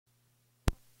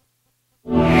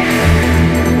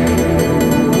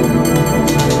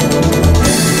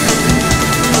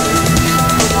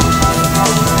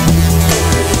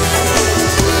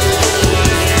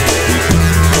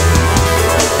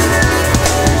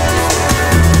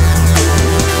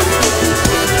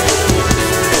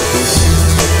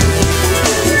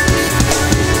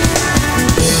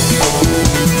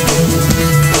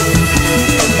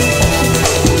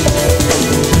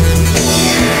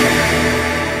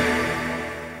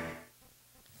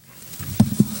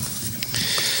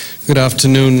Good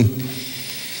afternoon.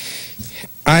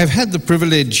 I've had the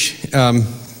privilege a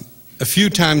few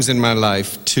times in my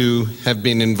life to have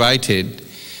been invited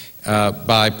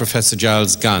by Professor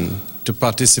Giles Gunn to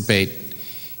participate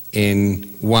in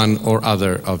one or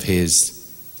other of his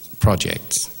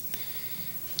projects.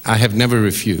 I have never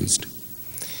refused.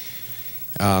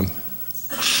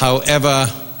 However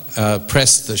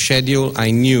pressed the schedule,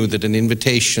 I knew that an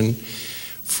invitation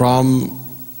from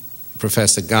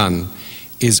Professor Gunn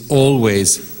is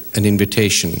always an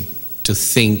invitation to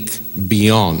think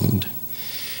beyond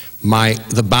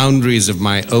the boundaries of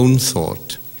my own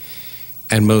thought,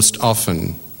 and most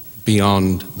often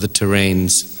beyond the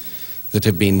terrains that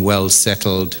have been well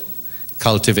settled,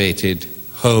 cultivated,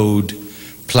 hoed,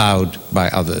 plowed by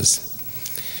others.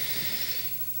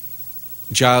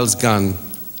 Giles Gunn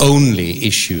only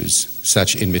issues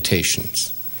such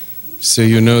invitations. So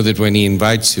you know that when he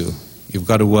invites you, you've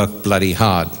got to work bloody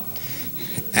hard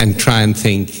and try and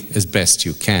think as best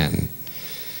you can.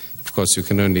 Of course, you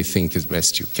can only think as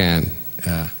best you can,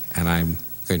 and I'm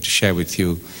going to share with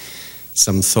you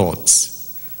some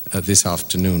thoughts this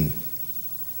afternoon.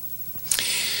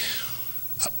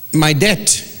 My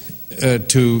debt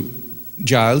to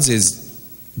Giles is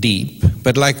deep,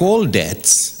 but like all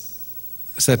debts,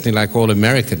 certainly like all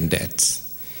American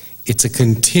debts, it's a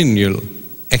continual,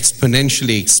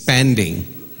 exponentially expanding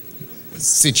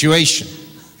situation.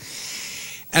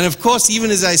 And of course,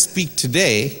 even as I speak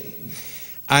today,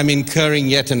 I'm incurring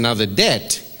yet another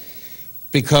debt,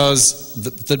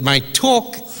 because my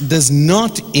talk does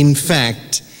not, in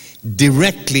fact,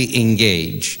 directly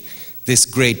engage this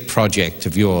great project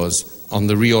of yours on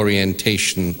the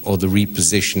reorientation or the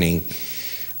repositioning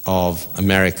of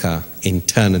America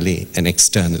internally and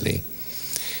externally.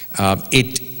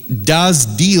 It does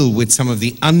deal with some of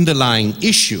the underlying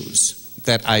issues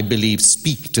that I believe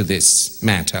speak to this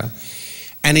matter,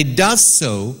 and it does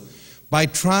so by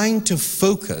trying to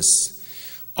focus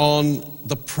on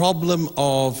the problem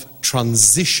of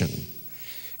transition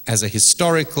as a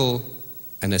historical,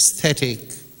 an aesthetic,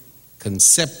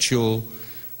 conceptual,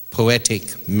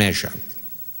 poetic measure.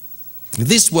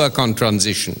 This work on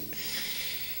transition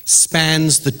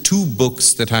spans the two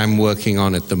books that I'm working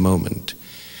on at the moment.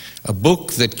 A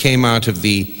book that came out of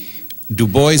the Du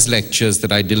Bois lectures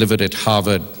that I delivered at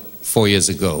Harvard 4 years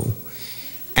ago,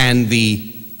 and the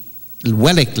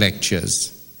Wellick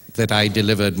lectures that I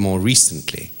delivered more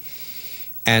recently.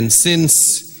 And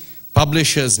since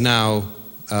publishers now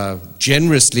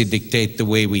generously dictate the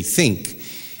way we think,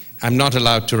 I'm not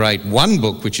allowed to write one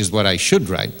book, which is what I should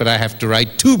write, but I have to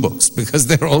write two books because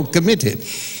they're all committed.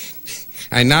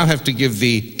 I now have to give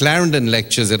the Clarendon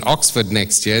lectures at Oxford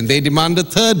next year, and they demand a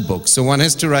third book. So one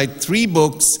has to write 3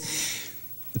 books.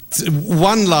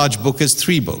 One large book is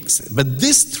 3 books. But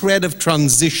this thread of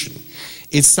transition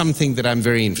is something that I'm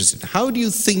very interested in. How do you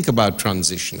think about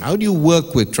transition? How do you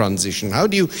work with transition? How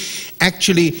do you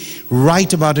actually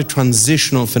write about a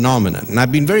transitional phenomenon? And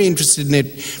I've been very interested in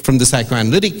it from the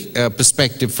psychoanalytic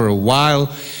perspective for a while.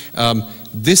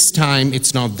 This time,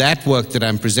 it's not that work that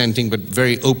I'm presenting, but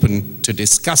very open to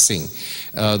discussing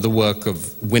the work of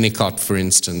Winnicott, for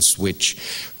instance,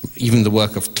 even the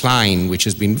work of Klein, which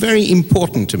has been very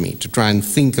important to me to try and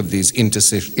think of these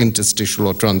interstitial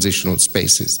or transitional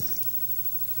spaces.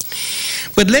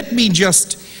 But let me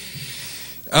just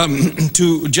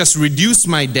reduce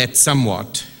my debt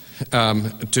somewhat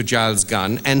to Giles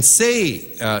Gunn and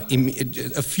say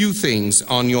a few things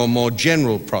on your more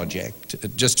general project,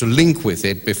 just to link with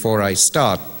it before I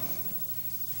start.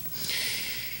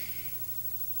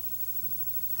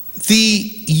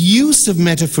 The use of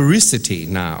metaphoricity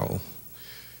now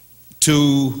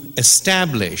to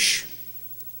establish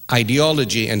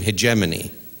ideology and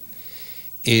hegemony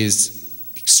is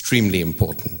extremely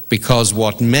important, because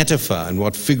what metaphor and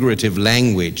what figurative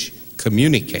language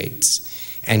communicates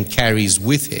and carries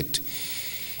with it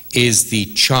is the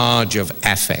charge of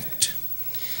affect.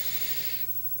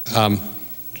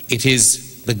 It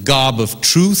is the garb of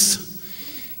truth.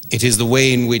 It is the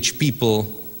way in which people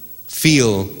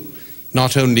feel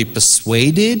not only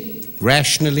persuaded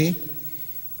rationally,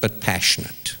 but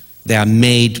passionate. They are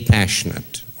made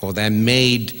passionate, or they're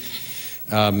made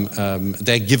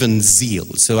they're given zeal.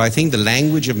 So I think the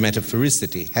language of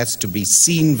metaphoricity has to be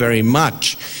seen very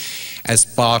much as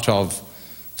part of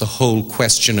the whole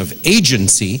question of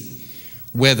agency,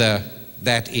 whether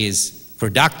that is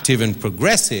productive and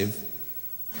progressive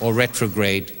or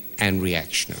retrograde and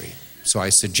reactionary. So I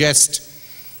suggest,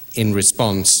 in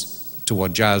response to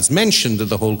what Giles mentioned, that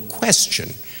the whole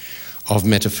question of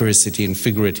metaphoricity and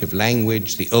figurative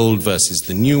language, the old versus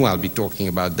the new, I'll be talking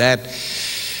about that,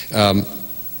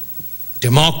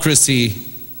 democracy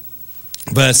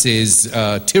versus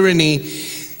tyranny,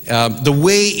 the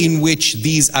way in which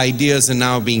these ideas are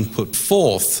now being put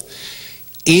forth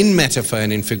in metaphor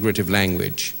and in figurative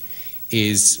language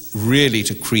is really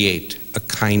to create a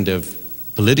kind of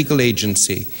political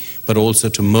agency, but also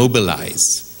to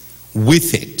mobilize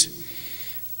with it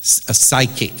a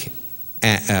psychic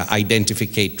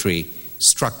identificatory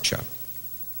structure.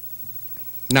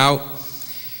 Now,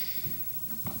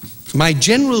 my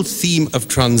general theme of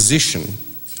transition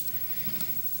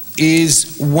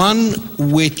is one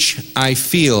which I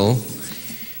feel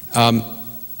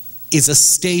is a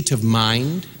state of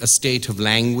mind, a state of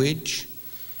language,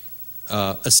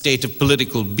 a state of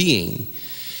political being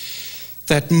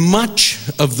that much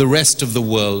of the rest of the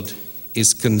world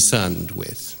is concerned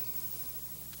with.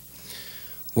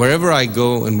 Wherever I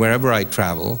go and wherever I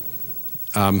travel,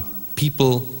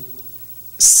 people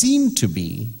seem to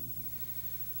be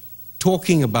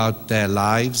talking about their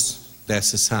lives, their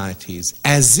societies,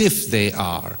 as if they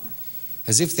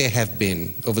have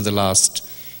been over the last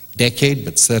decade,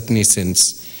 but certainly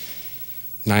since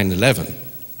 9/11,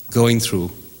 going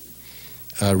through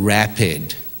a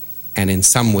rapid and in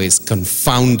some ways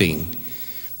confounding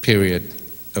period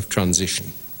of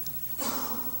transition.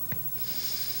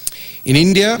 In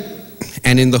India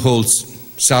and in the whole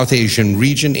South Asian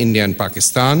region, India and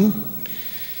Pakistan,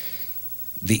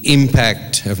 the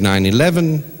impact of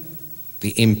 9/11,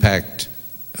 the impact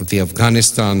of the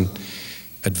Afghanistan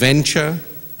adventure,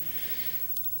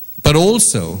 but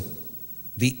also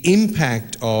the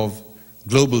impact of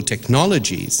global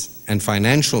technologies and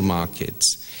financial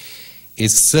markets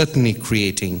is certainly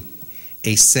creating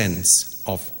a sense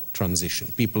of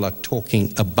transition. People are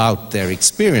talking about their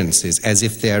experiences as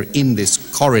if they are in this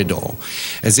corridor,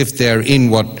 as if they are in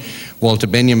what Walter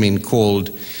Benjamin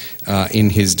called in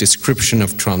his description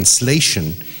of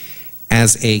translation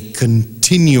as a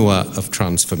continua of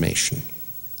transformation.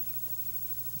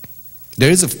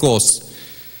 There is, of course,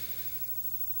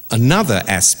 another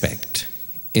aspect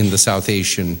in the South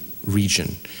Asian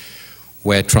region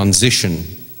where transition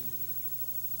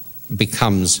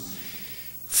becomes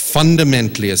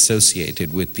fundamentally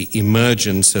associated with the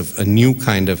emergence of a new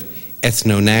kind of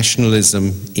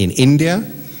ethno-nationalism in India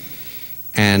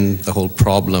and the whole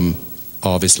problem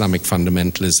of Islamic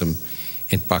fundamentalism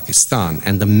in Pakistan,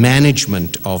 and the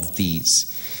management of these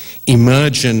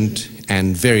emergent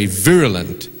and very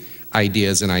virulent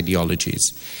ideas and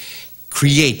ideologies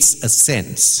creates a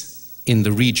sense in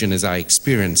the region, as I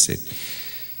experience it,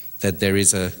 that there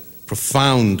is a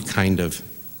profound kind of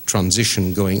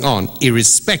transition going on,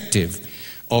 irrespective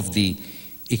of the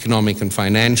economic and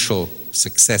financial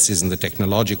successes and the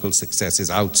technological successes,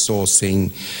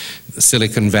 outsourcing,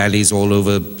 Silicon Valleys all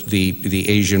over the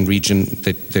Asian region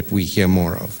that we hear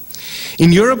more of.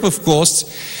 In Europe, of course,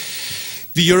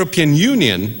 the European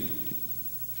Union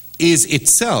is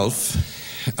itself,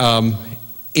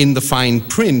 in the fine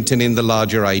print and in the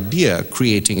larger idea,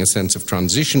 creating a sense of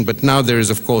transition, but now there is,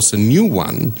 of course, a new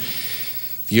one.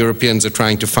 The Europeans are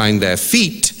trying to find their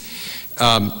feet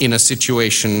in a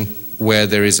situation where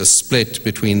there is a split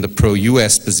between the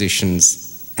pro-US positions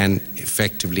and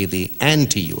effectively the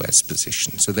anti-US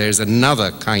position. So there's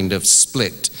another kind of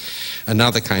split,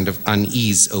 another kind of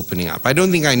unease opening up. I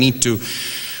don't think I need to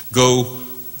go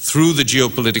through the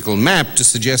geopolitical map to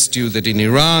suggest to you that in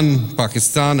Iran,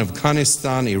 Pakistan,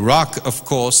 Afghanistan, Iraq, of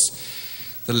course,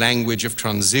 the language of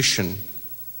transition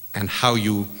and how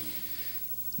you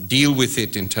deal with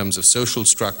it in terms of social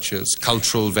structures,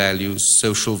 cultural values,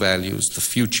 social values, the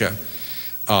future,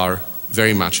 are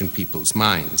very much in people's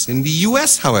minds. In the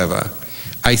US, however,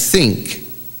 I think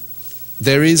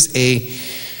there is a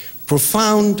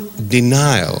profound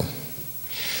denial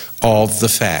of the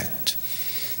fact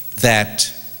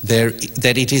that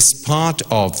it is part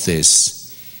of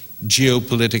this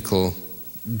geopolitical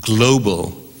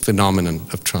global phenomenon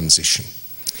of transition.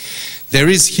 There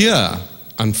is here,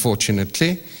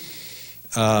 unfortunately,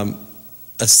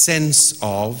 a sense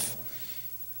of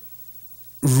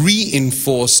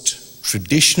reinforced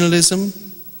traditionalism,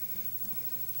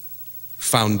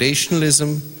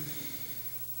 foundationalism,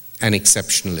 and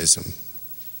exceptionalism.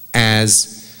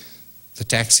 As the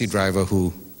taxi driver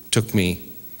who took me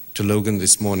to Logan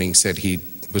this morning said, he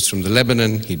was from the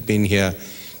Lebanon, he'd been here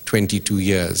 22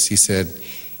 years. He said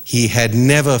he had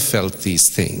never felt these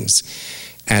things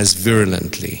as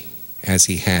virulently as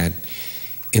he had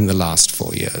in the last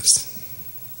 4 years.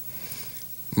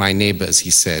 My neighbors, he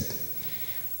said,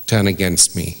 turn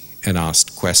against me and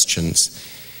ask questions,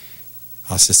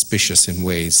 are suspicious in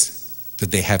ways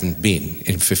that they haven't been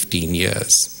in 15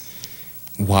 years.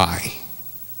 Why?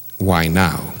 Why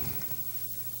now?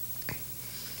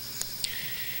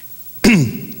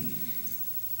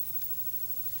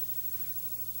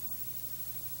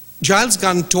 Giles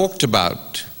Gunn talked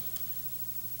about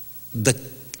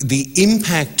the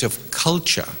impact of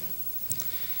culture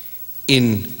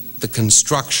in the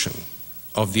construction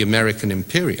of the American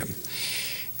imperium.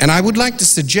 And I would like to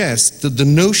suggest that the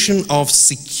notion of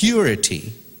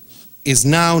security is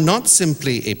now not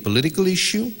simply a political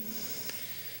issue,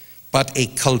 but a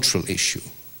cultural issue.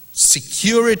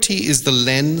 Security is the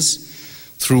lens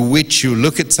through which you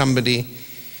look at somebody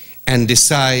and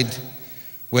decide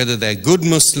whether they're good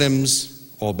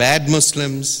Muslims or bad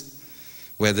Muslims,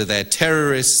 whether they're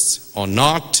terrorists or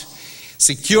not.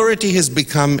 Security has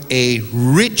become a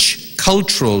rich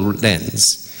cultural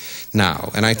lens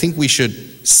now, and I think we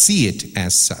should see it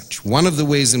as such. One of the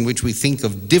ways in which we think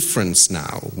of difference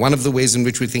now, one of the ways in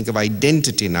which we think of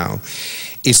identity now,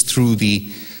 is through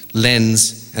the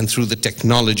lens and through the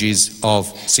technologies of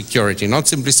security. Not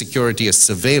simply security as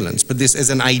surveillance, but this as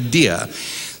an idea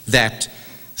that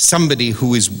somebody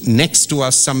who is next to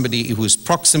us, somebody who is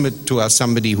proximate to us,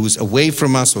 somebody who's away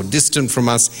from us or distant from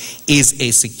us is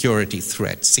a security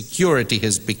threat. Security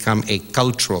has become a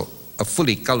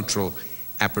fully cultural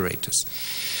apparatus.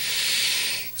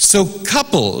 So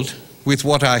coupled with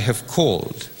what I have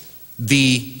called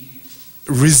the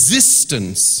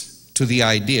resistance to the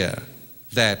idea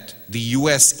that the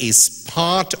US is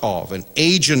part of, an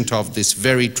agent of this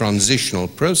very transitional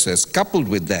process, coupled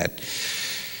with that,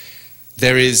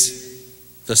 there is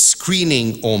the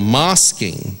screening or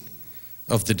masking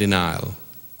of the denial,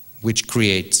 which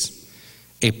creates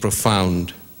a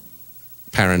profound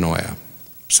paranoia.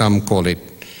 Some call it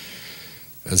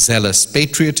a zealous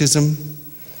patriotism,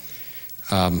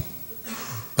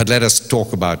 but let us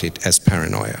talk about it as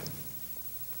paranoia.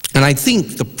 And I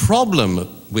think the problem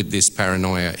with this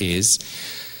paranoia is,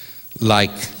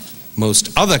 like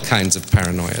most other kinds of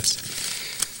paranoias,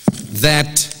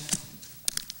 that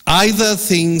either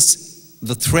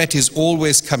the threat is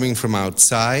always coming from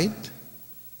outside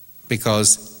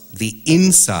because the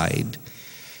inside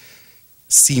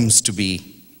seems to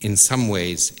be in some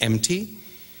ways empty,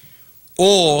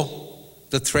 or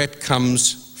the threat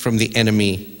comes from the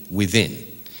enemy within.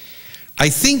 I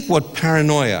think what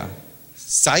paranoia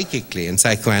psychically and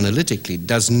psychoanalytically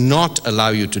does not allow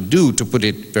you to do, to put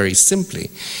it very simply,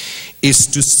 is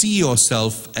to see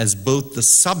yourself as both the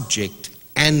subject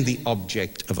and the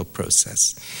object of a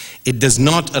process. It does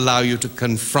not allow you to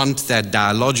confront that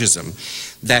dialogism,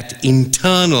 that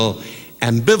internal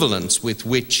ambivalence with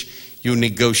which you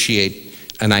negotiate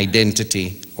an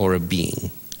identity or a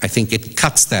being. I think it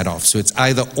cuts that off. So it's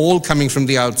either all coming from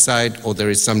the outside or there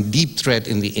is some deep threat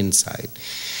in the inside.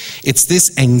 It's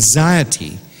this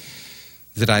anxiety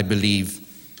that I believe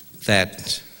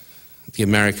that the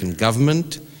American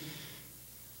government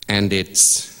and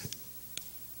its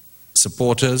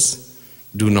supporters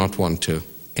do not want to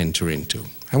enter into.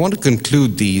 I want to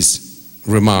conclude these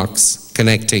remarks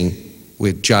connecting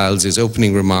with Giles's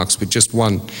opening remarks with just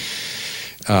one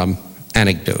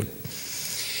anecdote.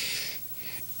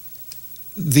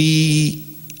 The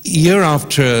year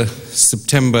after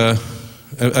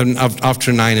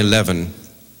after 9/11,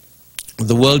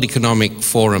 the World Economic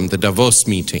Forum, the Davos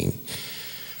meeting,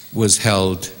 was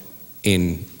held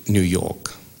in New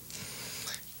York.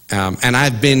 And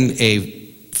I've been a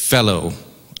fellow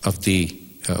of the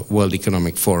World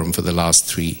Economic Forum for the last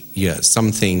 3 years,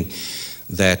 something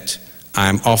that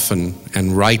I'm often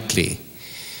and rightly,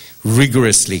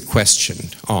 rigorously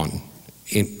questioned on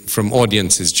from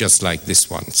audiences just like this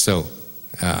one. So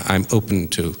I'm open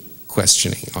to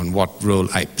questioning on what role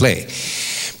I play.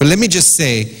 But let me just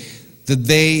say that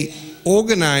they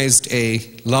organized a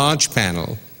large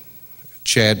panel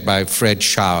chaired by Fred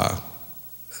Schauer,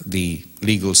 the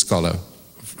legal scholar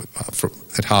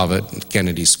at Harvard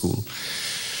Kennedy School,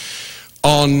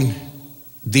 on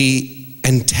the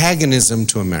antagonism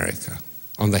to America,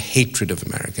 on the hatred of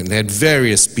America. And they had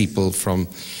various people from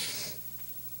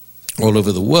all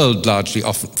over the world, largely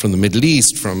often from the Middle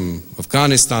East, from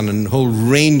Afghanistan, and a whole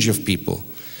range of people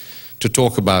to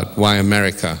talk about why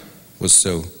America was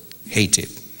so hated.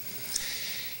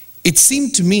 It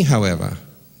seemed to me, however,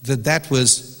 that that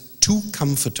was too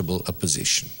comfortable a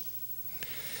position.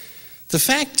 The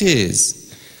fact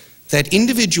is that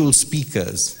individual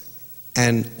speakers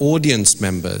and audience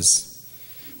members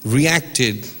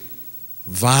reacted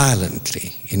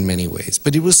violently in many ways,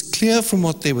 but it was clear from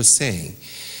what they were saying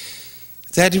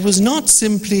that it was not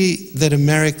simply that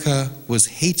America was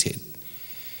hated,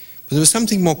 but there was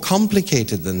something more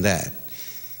complicated than that,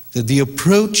 that the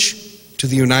approach to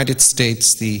the United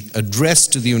States, the address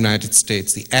to the United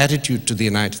States, the attitude to the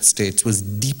United States was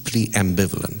deeply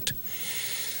ambivalent.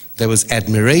 There was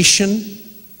admiration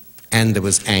and there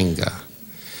was anger.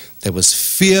 There was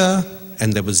fear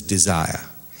and there was desire.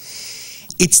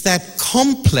 It's that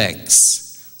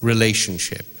complex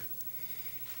relationship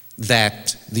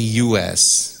that the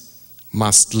US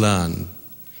must learn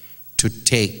to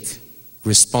take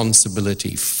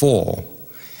responsibility for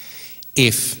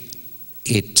if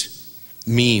it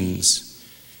means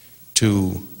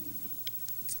to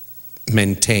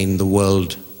maintain the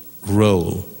world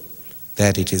role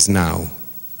that it is now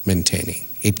maintaining.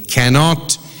 It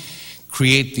cannot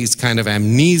create these kind of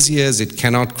amnesias, it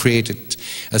cannot create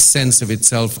a sense of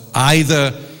itself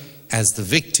either as the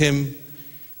victim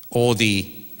or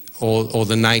the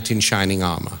knight in shining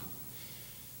armor.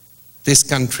 This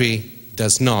country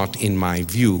does not, in my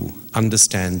view,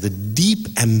 understand the deep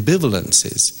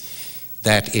ambivalences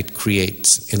that it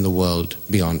creates in the world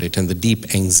beyond it and the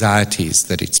deep anxieties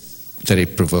that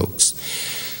it provokes.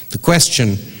 The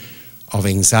question of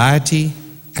anxiety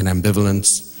and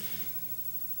ambivalence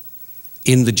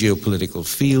in the geopolitical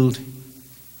field,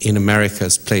 in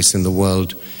America's place in the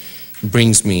world,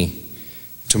 brings me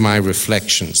to my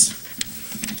reflections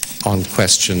on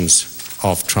questions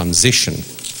of transition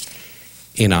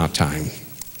in our time.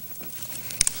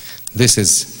 This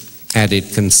has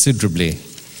added considerably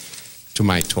to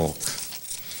my talk.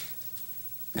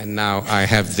 And now I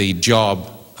have the job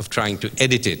of trying to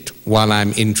edit it while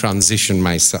I'm in transition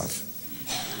myself.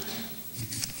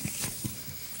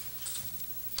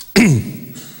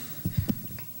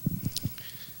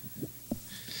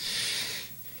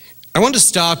 I want to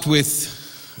start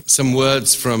with some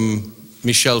words from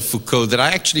Michel Foucault that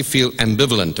I actually feel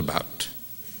ambivalent about.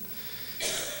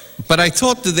 But I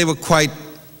thought that they were quite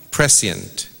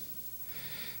prescient.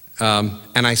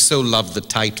 And I so loved the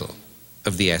title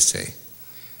of the essay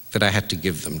that I had to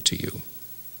give them to you.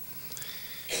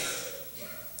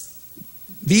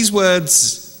 These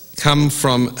words come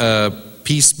from a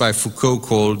piece by Foucault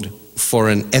called For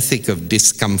an Ethic of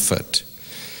Discomfort,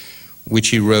 which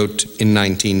he wrote in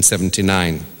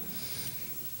 1979.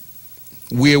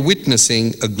 We are witnessing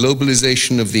a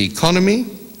globalization of the economy,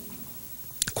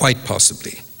 quite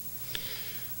possibly.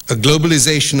 A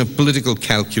globalization of political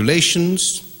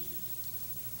calculations,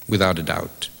 without a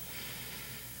doubt.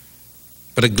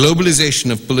 But a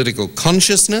globalization of political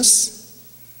consciousness,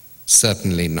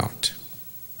 certainly not.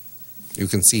 You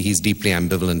can see he's deeply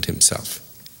ambivalent himself.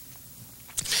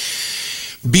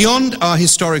 Beyond our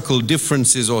historical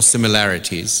differences or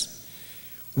similarities,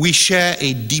 we share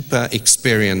a deeper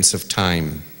experience of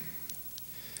time.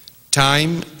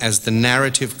 Time, as the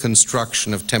narrative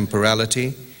construction of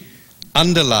temporality,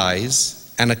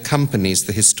 underlies and accompanies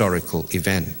the historical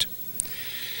event.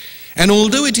 And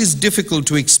although it is difficult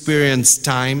to experience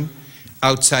time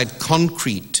outside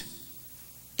concrete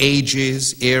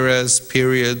ages, eras,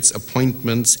 periods,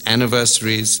 appointments,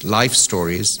 anniversaries, life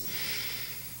stories,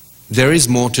 there is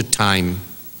more to time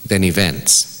than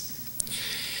events.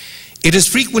 It has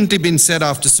frequently been said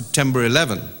after September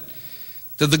 11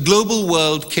 that the global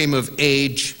world came of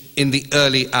age in the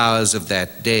early hours of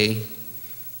that day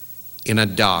in a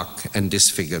dark and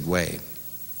disfigured way.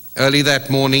 Early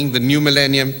that morning, the new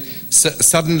millennium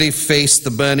suddenly faced the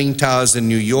burning towers in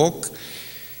New York,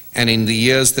 and in the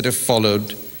years that have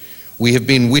followed, we have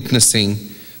been witnessing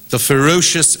the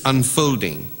ferocious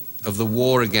unfolding of the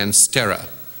war against terror,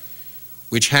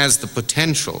 which has the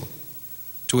potential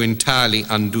to entirely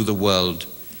undo the world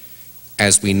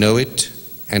as we know it,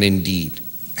 and indeed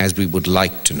as we would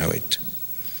like to know it.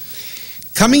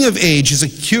 Coming of age is a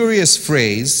curious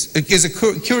phrase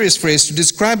to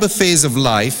describe a phase of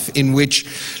life in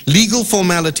which, legal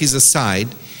formalities aside,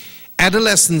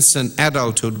 adolescence and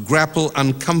adulthood grapple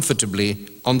uncomfortably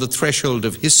on the threshold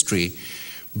of history,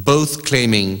 both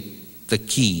claiming the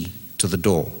key to the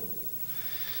door.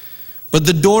 But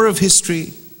the door of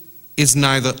history is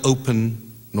neither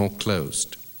open nor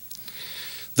closed.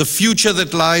 The future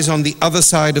that lies on the other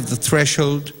side of the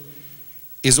threshold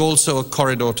is also a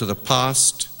corridor to the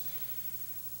past,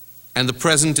 and the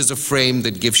present is a frame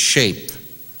that gives shape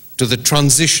to the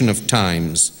transition of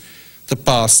times, the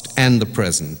past and the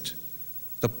present,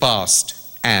 the past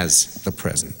as the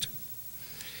present.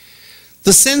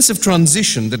 The sense of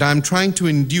transition that I'm trying to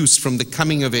induce from the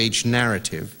coming of age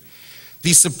narrative,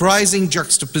 these surprising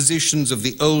juxtapositions of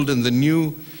the old and the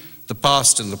new, the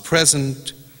past and the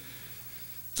present,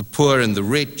 the poor and the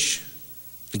rich,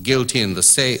 the guilty and the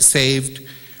saved,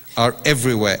 are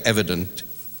everywhere evident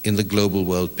in the global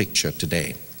world picture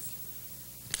today.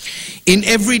 In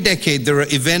every decade, there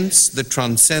are events that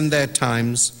transcend their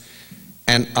times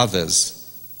and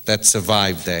others that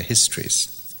survive their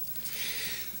histories.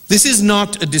 This is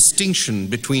not a distinction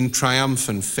between triumph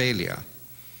and failure.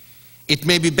 It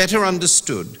may be better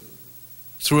understood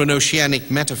through an oceanic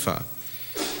metaphor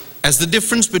as the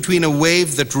difference between a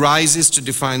wave that rises to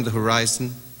define the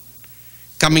horizon,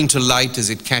 coming to light as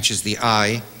it catches the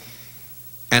eye,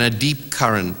 and a deep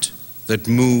current that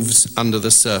moves under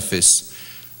the surface,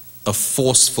 a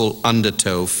forceful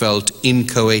undertow felt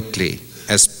inchoately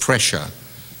as pressure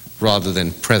rather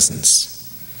than presence.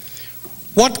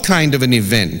 What kind of an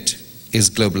event is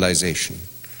globalization?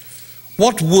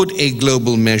 What would a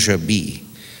global measure be?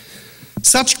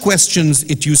 Such questions,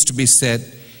 it used to be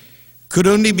said, could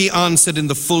only be answered in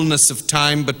the fullness of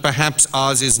time, but perhaps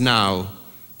ours is now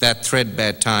that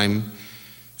threadbare time,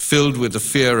 filled with the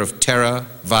fear of terror,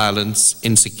 violence,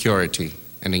 insecurity,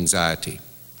 and anxiety.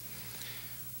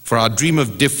 For our dream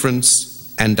of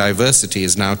difference and diversity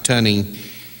is now turning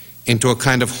into a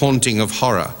kind of haunting of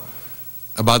horror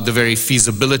about the very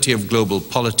feasibility of global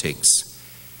politics,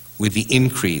 with the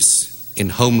increase in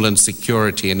homeland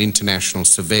security and international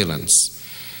surveillance,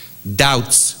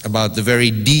 doubts about the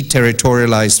very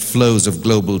deterritorialized flows of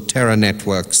global terror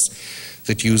networks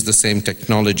that use the same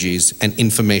technologies and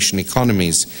information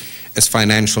economies as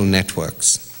financial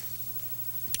networks.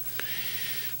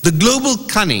 The global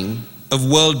cunning of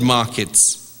world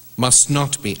markets must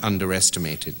not be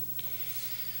underestimated.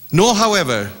 Nor,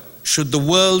 however, should the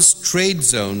world's trade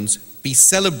zones be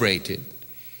celebrated,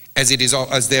 as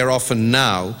they are often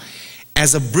now,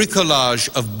 as a bricolage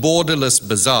of borderless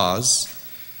bazaars,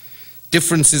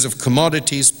 differences of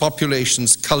commodities,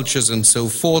 populations, cultures, and so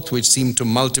forth, which seem to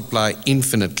multiply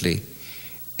infinitely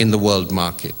in the world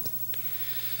market.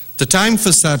 The time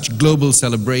for such global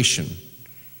celebration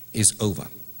is over.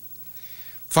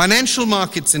 Financial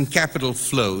markets and capital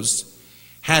flows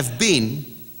have been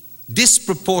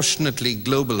disproportionately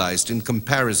globalized in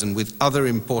comparison with other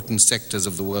important sectors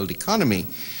of the world economy,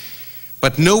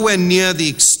 but nowhere near the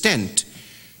extent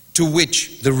to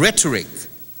which the rhetoric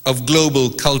of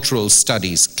global cultural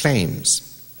studies claims.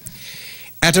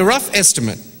 At a rough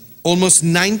estimate, almost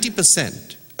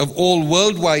 90% of all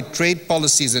worldwide trade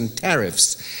policies and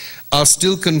tariffs are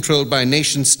still controlled by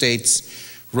nation states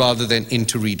rather than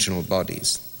interregional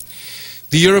bodies.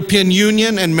 The European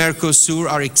Union and Mercosur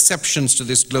are exceptions to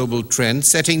this global trend,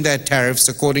 setting their tariffs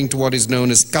according to what is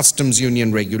known as customs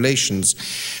union regulations.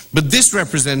 But this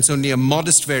represents only a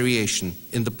modest variation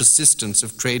in the persistence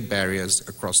of trade barriers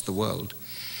across the world.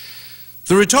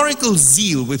 The rhetorical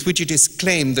zeal with which it is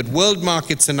claimed that world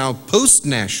markets are now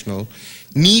post-national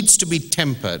needs to be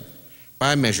tempered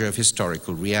by a measure of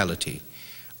historical reality.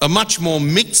 A much more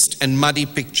mixed and muddy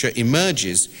picture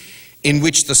emerges in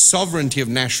which the sovereignty of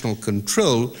national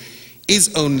control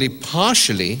is only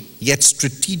partially, yet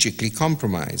strategically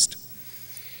compromised.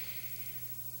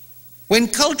 When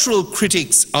cultural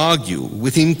critics argue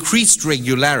with increased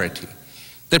regularity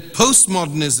that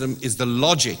postmodernism is the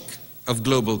logic of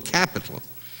global capital,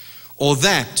 or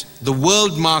that the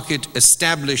world market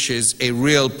establishes a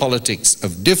real politics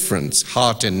of difference,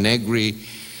 Hart and Negri,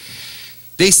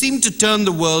 they seem to turn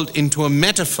the world into a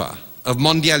metaphor of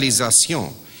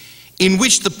mondialisation, in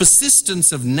which the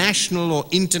persistence of national or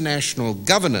international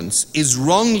governance is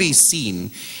wrongly seen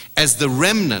as the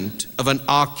remnant of an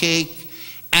archaic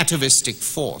atavistic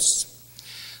force.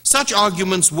 Such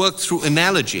arguments work through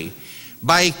analogy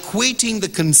by equating the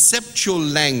conceptual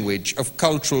language of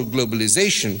cultural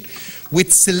globalization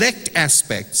with select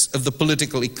aspects of the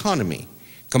political economy: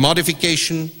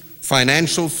 commodification,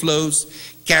 financial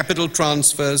flows, capital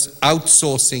transfers,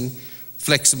 outsourcing,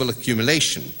 flexible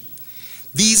accumulation.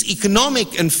 These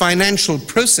economic and financial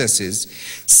processes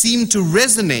seem to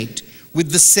resonate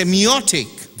with the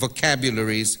semiotic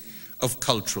vocabularies of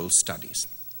cultural studies.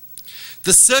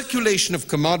 The circulation of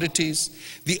commodities,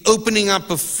 the opening up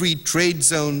of free trade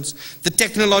zones, the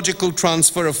technological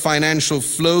transfer of financial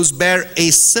flows bear a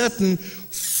certain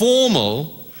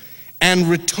formal and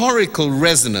rhetorical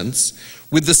resonance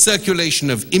with the circulation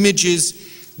of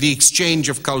images, the exchange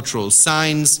of cultural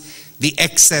signs, the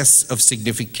excess of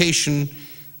signification,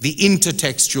 the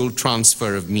intertextual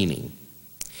transfer of meaning.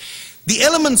 The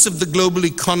elements of the global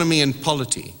economy and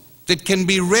polity that can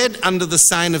be read under the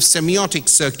sign of semiotic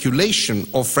circulation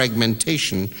or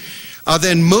fragmentation are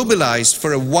then mobilized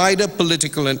for a wider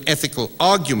political and ethical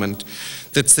argument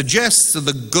that suggests that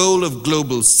the goal of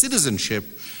global citizenship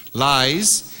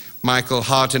lies, Michael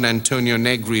Hart and Antonio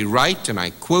Negri write, and I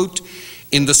quote,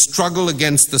 in the struggle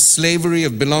against the slavery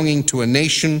of belonging to a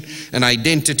nation, an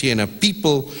identity, and a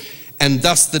people, and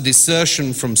thus the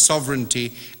desertion from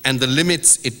sovereignty and the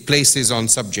limits it places on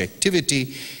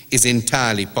subjectivity is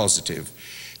entirely positive.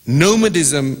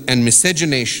 Nomadism and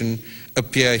miscegenation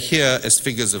appear here as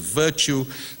figures of virtue,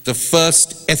 the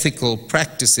first ethical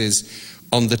practices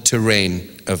on the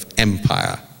terrain of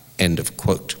empire, end of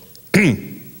quote.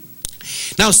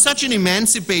 Now, such an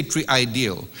emancipatory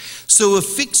ideal, so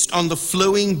affixed on the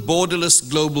flowing, borderless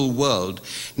global world,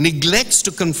 neglects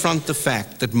to confront the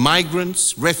fact that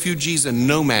migrants, refugees, and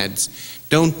nomads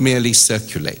don't merely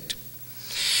circulate.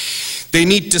 They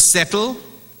need to settle,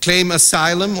 claim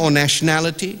asylum or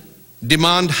nationality,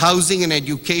 demand housing and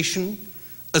education,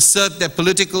 assert their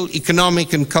political,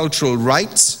 economic, and cultural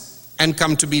rights, and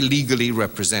come to be legally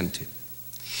represented.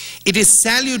 It is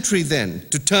salutary then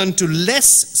to turn to less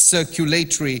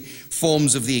circulatory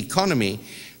forms of the economy,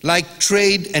 like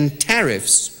trade and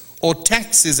tariffs, or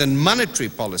taxes and monetary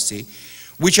policy,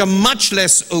 which are much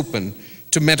less open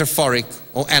to metaphoric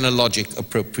or analogic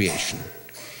appropriation.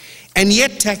 And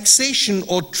yet taxation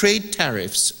or trade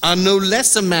tariffs are no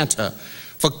less a matter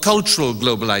for cultural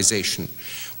globalization,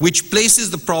 which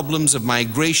places the problems of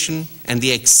migration and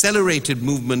the accelerated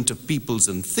movement of peoples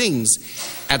and things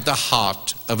at the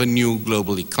heart of a new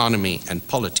global economy and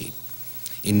polity.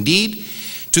 Indeed,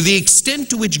 to the extent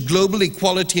to which global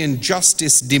equality and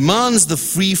justice demands the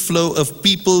free flow of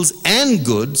peoples and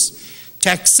goods,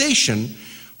 taxation,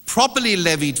 properly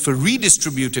levied for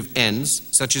redistributive ends,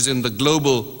 such as in the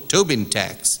global Tobin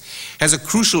tax, has a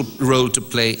crucial role to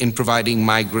play in providing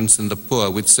migrants and the poor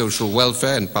with social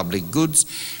welfare and public goods,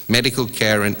 medical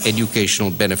care, and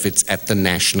educational benefits at the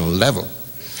national level.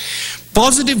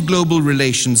 Positive global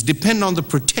relations depend on the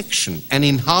protection and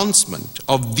enhancement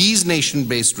of these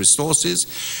nation-based resources,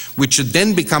 which should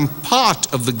then become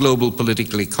part of the global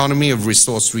political economy of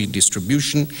resource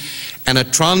redistribution and a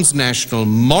transnational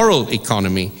moral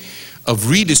economy of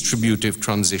redistributive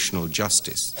transitional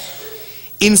justice.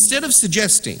 Instead of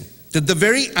suggesting that the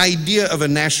very idea of a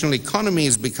national economy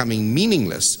is becoming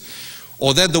meaningless,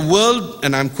 or that the world,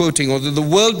 and I'm quoting, or that the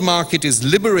world market is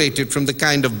liberated from the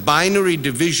kind of binary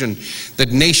division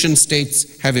that nation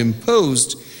states have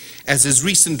imposed, as has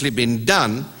recently been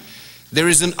done, there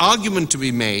is an argument to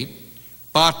be made,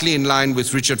 partly in line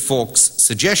with Richard Falk's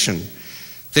suggestion,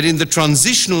 that in the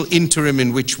transitional interim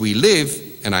in which we live,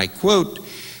 and I quote,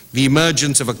 the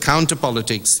emergence of a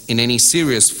counter-politics in any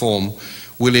serious form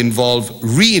will involve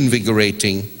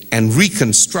reinvigorating and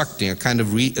reconstructing a kind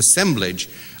of reassemblage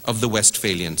of the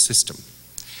Westphalian system.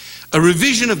 A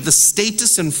revision of the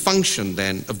status and function,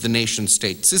 then, of the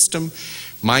nation-state system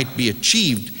might be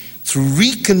achieved through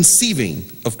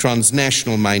reconceiving of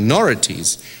transnational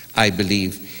minorities, I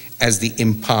believe, as the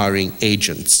empowering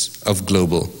agents of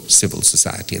global civil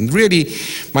society. And really,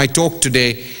 my talk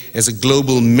today as a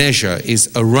global measure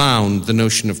is around the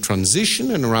notion of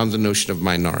transition and around the notion of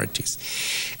minorities.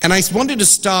 And I wanted to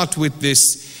start with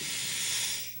this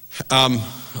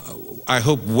I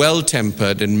hope,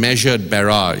 well-tempered and measured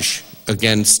barrage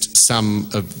against some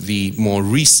of the more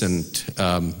recent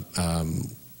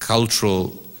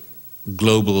cultural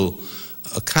global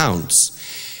accounts,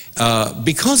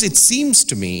 because it seems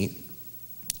to me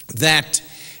that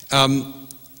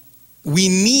we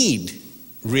need,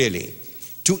 really,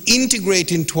 to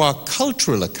integrate into our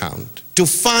cultural account, to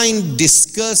find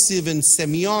discursive and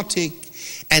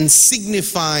semiotic and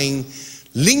signifying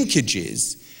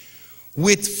linkages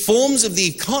with forms of the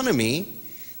economy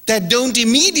that don't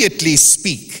immediately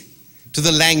speak to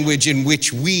the language in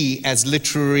which we as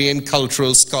literary and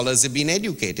cultural scholars have been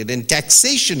educated. And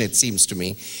taxation, it seems to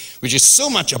me, which is so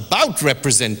much about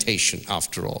representation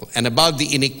after all, and about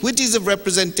the inequities of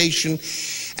representation,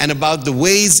 and about the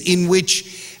ways in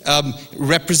which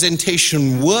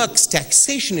representation works,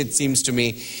 taxation, it seems to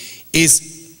me,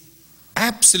 is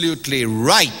absolutely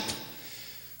ripe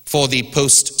for the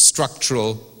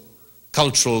post-structural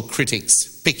cultural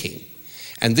critics picking.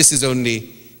 And this is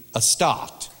only a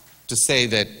start to say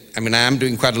that, I mean, I am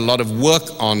doing quite a lot of work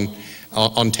on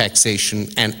taxation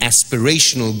and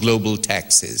aspirational global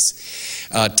taxes.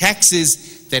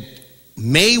 Taxes that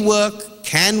may work,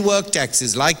 can work,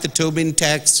 taxes like the Tobin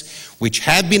tax, which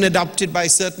have been adopted by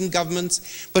certain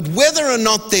governments, but whether or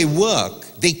not they work,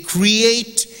 they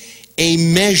create a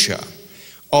measure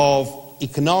of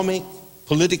economic,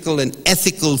 political and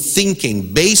ethical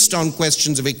thinking based on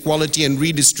questions of equality and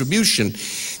redistribution.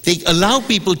 They allow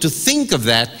people to think of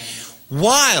that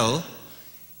while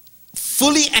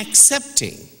fully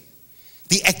accepting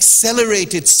the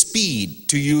accelerated speed,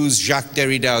 to use Jacques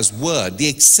Derrida's word, the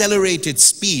accelerated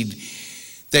speed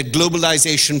that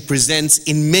globalization presents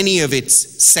in many of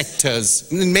its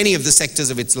sectors, in many of the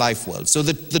sectors of its life world. So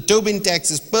the Tobin tax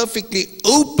is perfectly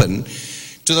open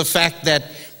to the fact that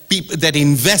that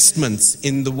investments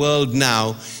in the world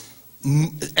now,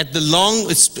 at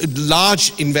the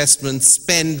large investments,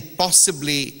 spend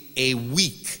possibly a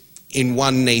week in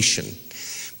one nation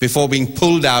before being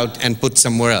pulled out and put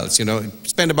somewhere else. You know,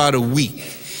 spend about a week.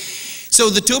 So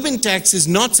the Tobin tax is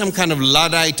not some kind of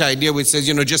Luddite idea which says,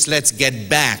 just let's get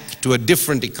back to a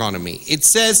different economy. It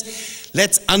says,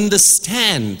 let's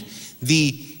understand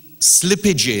the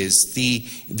slippages,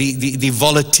 the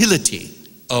volatility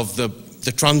of the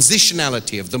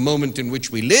transitionality of the moment in which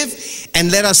we live,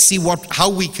 and let us see how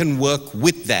we can work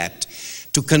with that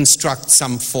to construct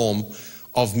some form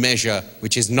of measure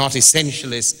which is not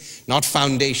essentialist, not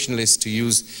foundationalist, to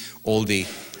use all the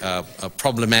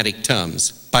problematic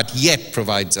terms, but yet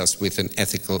provides us with an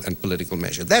ethical and political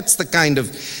measure. That's the kind of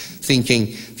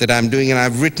thinking that I'm doing, and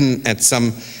I've written at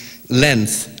some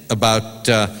length about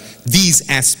these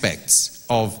aspects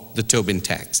of the Tobin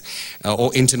tax,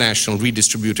 or international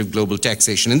redistributive global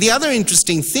taxation. And the other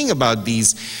interesting thing about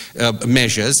these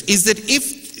measures is that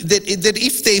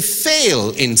if they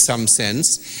fail in some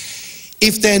sense,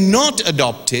 if they're not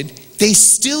adopted, they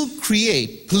still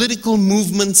create political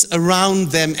movements around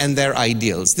them and their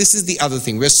ideals. This is the other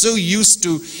thing. We're so used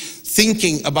to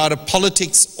thinking about a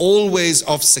politics always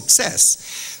of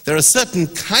success. There are certain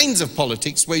kinds of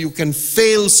politics where you can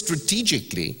fail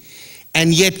strategically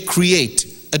and yet create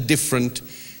a different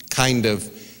kind of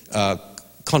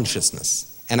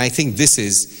consciousness. And I think this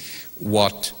is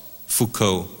what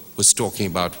Foucault was talking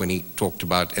about when he talked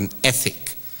about an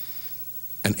ethic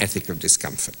of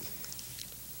discomfort.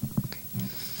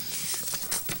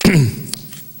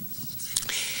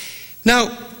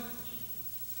 Now,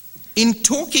 in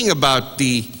talking about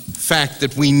the fact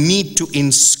that we need to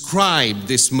inscribe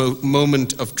this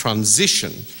moment of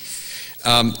transition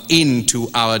into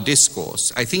our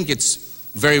discourse, I think it's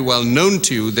very well known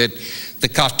to you that the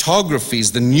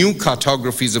cartographies, the new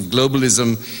cartographies of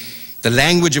globalism, the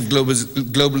language of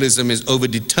globalism is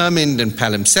overdetermined and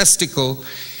palimpsestical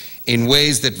in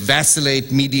ways that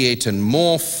vacillate, mediate, and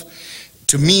morph.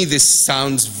 To me, this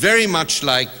sounds very much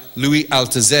like Louis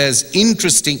Althusser's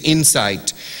interesting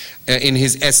insight in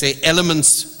his essay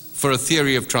Elements for a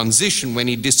Theory of Transition, when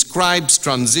he describes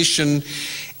transition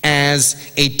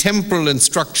as a temporal and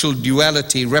structural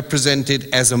duality represented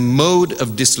as a mode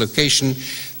of dislocation,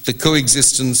 the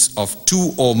coexistence of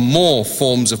two or more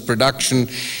forms of production,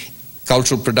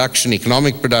 cultural production,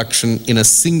 economic production, in a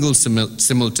single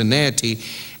simultaneity,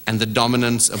 and the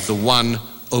dominance of the one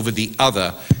over the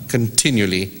other,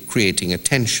 continually creating a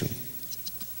tension.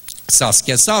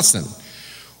 Saskia Sassen,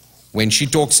 when she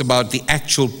talks about the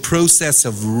actual process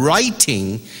of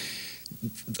writing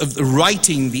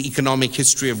the economic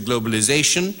history of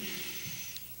globalization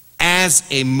as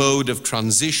a mode of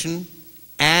transition,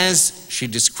 as she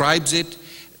describes it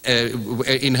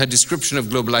in her description of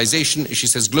globalization, she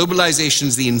says, globalization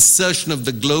is the insertion of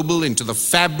the global into the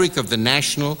fabric of the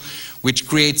national, which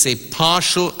creates a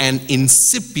partial and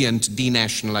incipient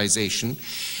denationalization.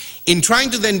 In trying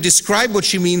to then describe what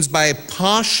she means by a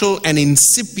partial and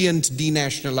incipient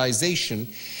denationalization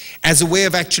as a way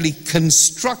of actually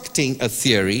constructing a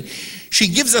theory, she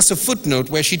gives us a footnote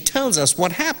where she tells us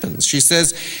what happens. She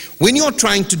says, when you're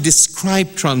trying to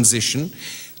describe transition,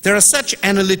 there are such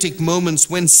analytic moments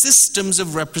when systems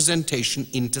of representation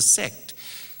intersect.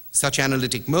 Such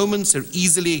analytic moments are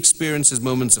easily experienced as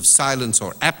moments of silence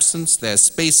or absence. They are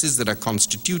spaces that are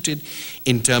constituted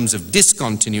in terms of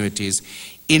discontinuities.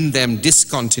 In them,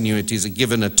 discontinuities are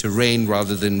given a terrain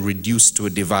rather than reduced to a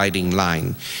dividing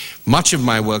line. Much of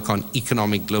my work on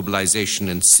economic globalization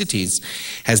in cities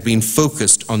has been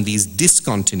focused on these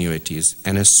discontinuities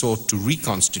and has sought to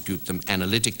reconstitute them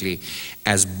analytically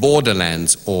as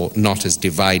borderlands or not as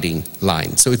dividing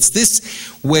lines. So it's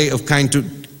this way of kind of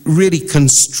really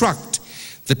construct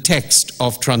the text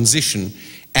of transition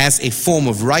as a form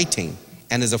of writing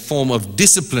and as a form of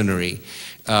disciplinary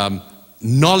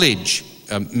knowledge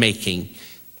making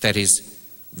that is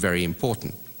very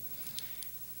important.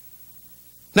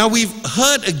 Now, we've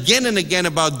heard again and again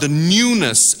about the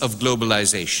newness of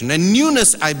globalization, and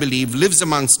newness, I believe, lives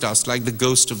amongst us like the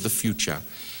ghost of the future,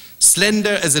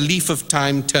 slender as a leaf of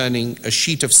time turning, a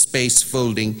sheet of space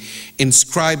folding,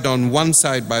 inscribed on one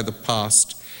side by the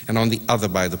past and on the other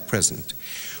by the present.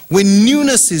 When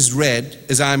newness is read,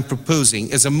 as I am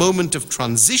proposing, as a moment of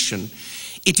transition,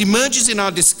 it emerges in our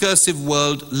discursive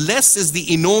world less as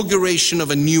the inauguration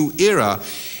of a new era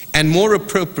and more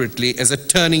appropriately as a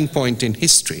turning point in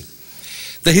history.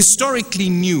 The historically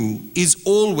new is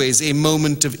always a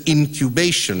moment of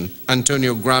incubation,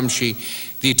 Antonio Gramsci,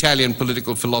 the Italian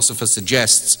political philosopher,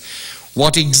 suggests.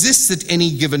 What exists at any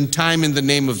given time in the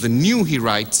name of the new, he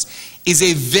writes, is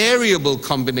a variable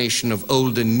combination of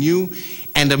old and new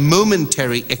and a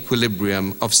momentary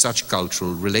equilibrium of such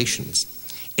cultural relations.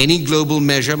 Any global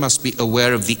measure must be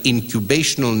aware of the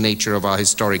incubational nature of our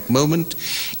historic moment,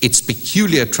 its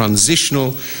peculiar transitional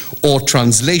or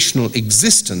translational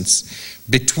existence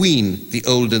between the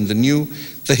old and the new,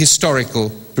 the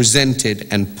historical, presented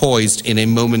and poised in a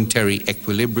momentary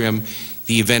equilibrium,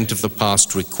 the event of the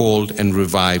past recalled and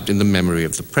revived in the memory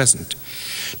of the present.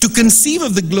 To conceive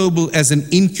of the global as an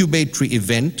incubatory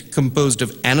event composed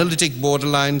of analytic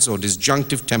borderlines or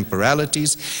disjunctive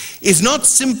temporalities is not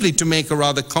simply to make a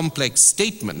rather complex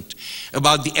statement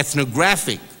about the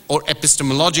ethnographic or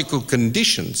epistemological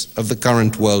conditions of the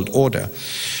current world order.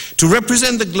 To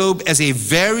represent the globe as a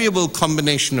variable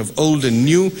combination of old and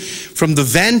new from the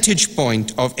vantage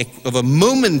point of a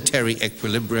momentary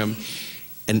equilibrium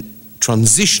and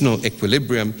transitional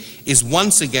equilibrium is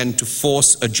once again to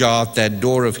force ajar that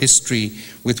door of history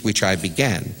with which I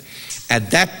began. At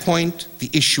that point,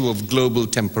 the issue of global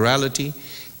temporality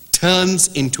turns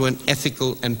into an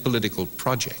ethical and political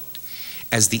project,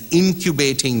 as the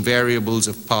incubating variables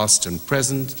of past and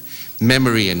present,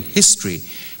 memory and history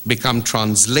become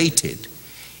translated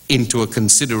into a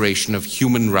consideration of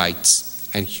human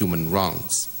rights and human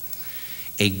wrongs.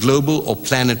 A global or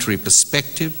planetary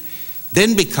perspective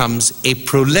then becomes a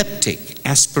proleptic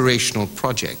aspirational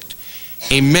project,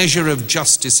 a measure of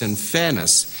justice and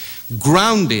fairness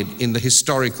grounded in the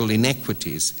historical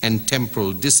inequities and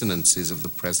temporal dissonances of the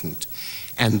present,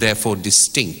 and therefore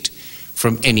distinct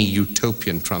from any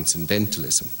utopian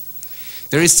transcendentalism.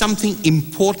 There is something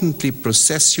importantly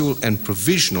processual and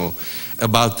provisional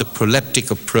about the proleptic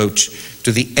approach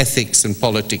to the ethics and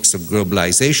politics of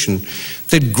globalization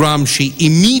that Gramsci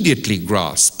immediately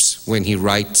grasps when he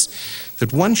writes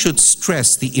that one should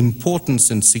stress the importance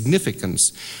and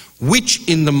significance which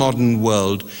in the modern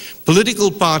world political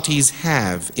parties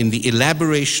have in the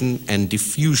elaboration and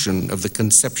diffusion of the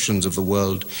conceptions of the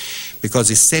world, because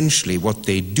essentially what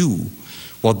they do,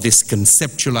 what this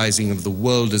conceptualizing of the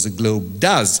world as a globe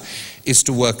does, is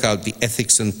to work out the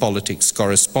ethics and politics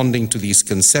corresponding to these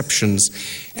conceptions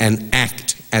and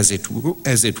act as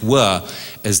it were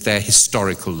as their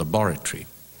historical laboratory.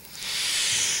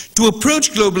 To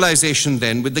approach globalization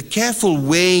then with the careful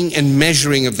weighing and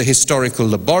measuring of the historical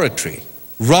laboratory,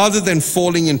 rather than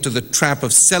falling into the trap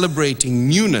of celebrating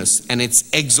newness and its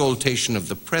exaltation of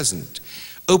the present,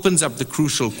 opens up the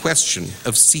crucial question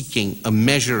of seeking a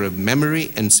measure of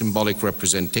memory and symbolic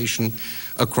representation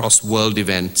across world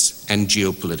events and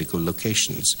geopolitical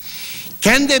locations.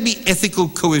 Can there be ethical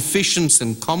coefficients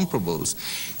and comparables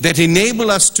that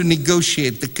enable us to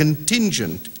negotiate the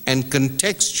contingent and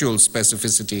contextual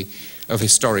specificity of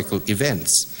historical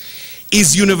events?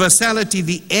 Is universality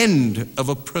the end of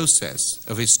a process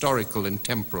of historical and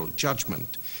temporal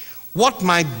judgment? What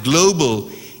might global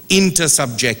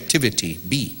intersubjectivity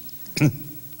be?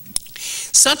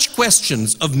 Such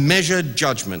questions of measured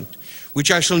judgment,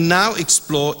 which I shall now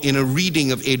explore in a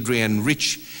reading of Adrienne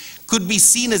Rich, could be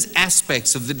seen as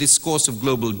aspects of the discourse of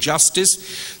global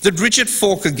justice that Richard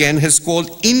Falk again has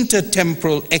called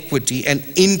intertemporal equity and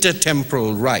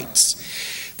intertemporal rights.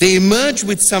 They emerge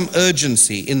with some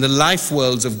urgency in the life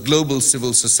worlds of global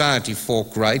civil society,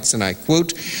 Falk writes, and I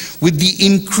quote, with the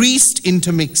increased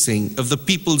intermixing of the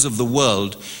peoples of the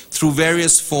world through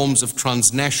various forms of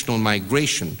transnational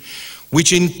migration,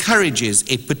 which encourages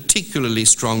a particularly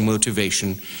strong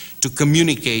motivation to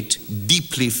communicate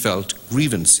deeply felt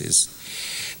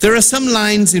grievances. There are some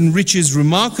lines in Rich's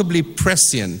remarkably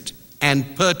prescient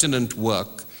and pertinent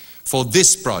work for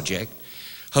this project,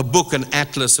 her book An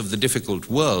Atlas of the Difficult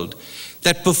World,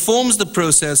 that performs the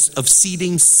process of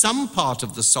ceding some part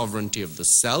of the sovereignty of the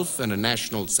self and a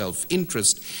national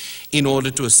self-interest in order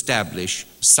to establish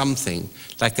something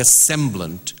like a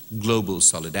semblant global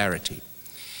solidarity.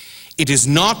 It is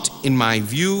not, in my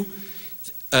view,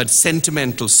 a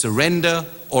sentimental surrender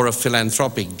or a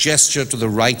philanthropic gesture to the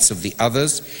rights of the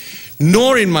others,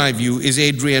 nor, in my view, is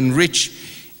Adrienne Rich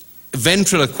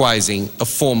ventriloquizing a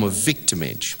form of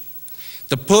victimage.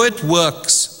 The poet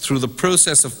works through the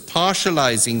process of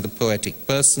partializing the poetic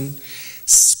person,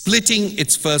 splitting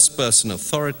its first-person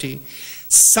authority,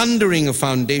 sundering a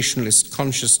foundationalist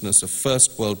consciousness of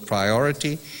first-world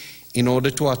priority in order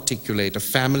to articulate a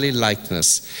family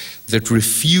likeness that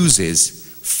refuses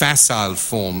facile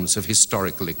forms of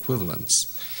historical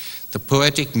equivalence. The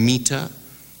poetic meter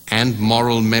and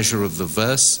moral measure of the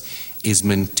verse is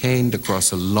maintained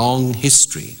across a long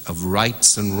history of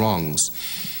rights and wrongs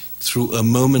through a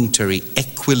momentary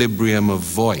equilibrium of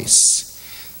voice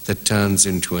that turns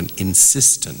into an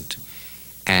insistent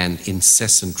and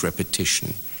incessant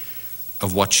repetition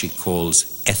of what she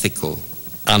calls ethical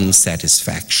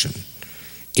unsatisfaction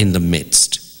in the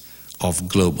midst of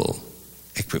global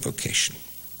equivocation.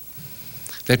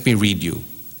 Let me read you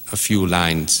a few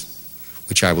lines,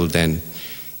 which I will then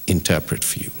interpret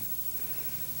for you.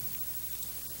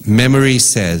 Memory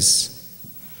says,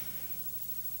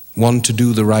 want to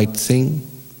do the right thing?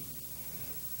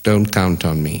 Don't count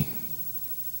on me.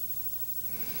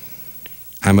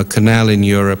 I'm a canal in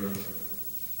Europe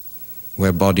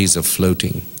where bodies are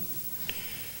floating.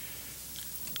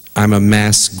 I'm a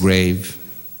mass grave.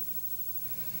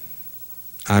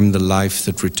 I'm the life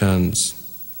that returns.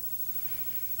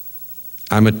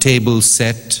 I'm a table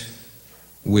set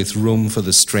with room for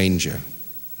the stranger.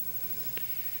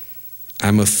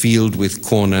 I'm a field with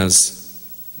corners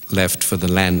left for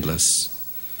the landless.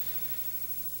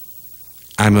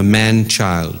 I'm a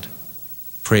man-child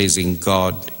praising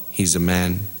God, he's a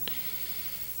man.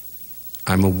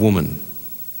 I'm a woman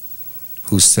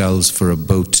who sells for a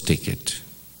boat ticket.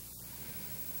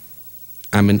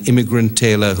 I'm an immigrant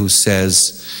tailor who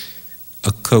says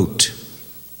a coat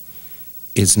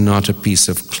is not a piece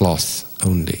of cloth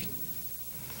only.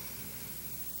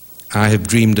 I have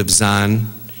dreamed of Zion.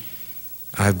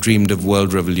 I have dreamed of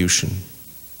world revolution.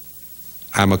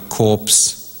 I'm a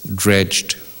corpse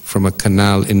dredged from a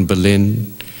canal in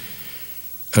Berlin,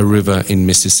 a river in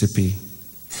Mississippi.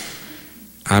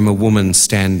 I'm a woman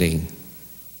standing.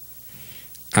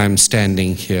 I'm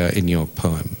standing here in your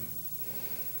poem,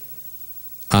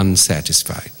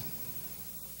 unsatisfied.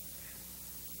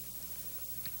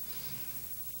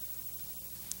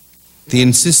 The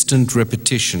insistent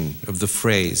repetition of the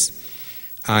phrase,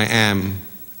 I am,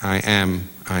 I am,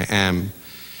 I am,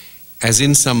 as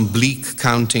in some bleak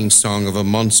counting song of a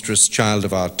monstrous child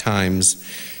of our times,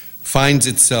 finds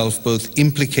itself both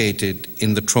implicated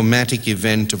in the traumatic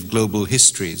event of global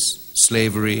histories,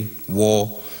 slavery,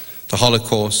 war, the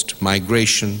Holocaust,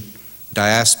 migration,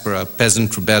 diaspora,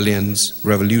 peasant rebellions,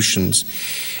 revolutions,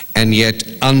 and yet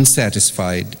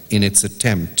unsatisfied in its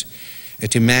attempt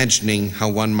at imagining how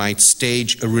one might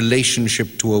stage a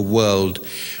relationship to a world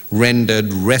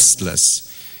rendered restless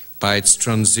by its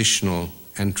transitional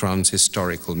and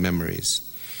transhistorical memories.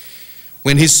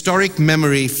 When historic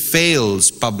memory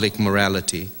fails public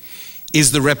morality,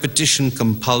 is the repetition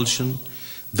compulsion,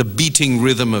 the beating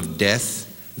rhythm of death,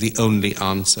 the only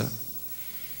answer?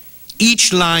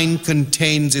 Each line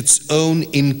contains its own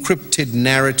encrypted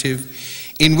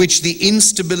narrative in which the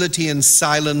instability and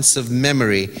silence of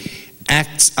memory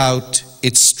acts out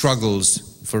its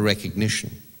struggles for recognition.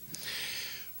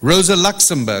 Rosa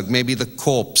Luxemburg may be the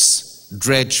corpse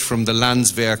dredged from the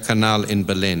Landswehr Canal in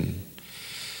Berlin.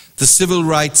 The civil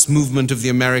rights movement of the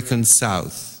American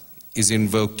South is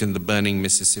invoked in the burning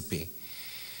Mississippi.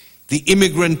 The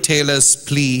immigrant tailor's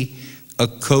plea, a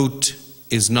coat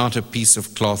is not a piece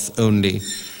of cloth only,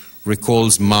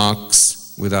 recalls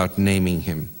Marx without naming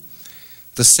him.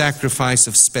 The sacrifice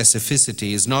of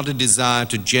specificity is not a desire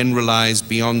to generalize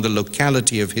beyond the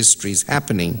locality of history's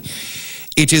happening.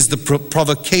 It is the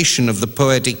provocation of the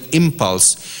poetic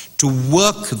impulse to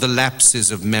work the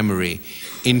lapses of memory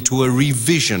into a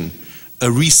revision, a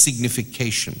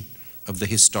resignification of the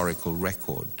historical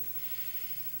record.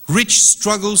 Rich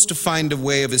struggles to find a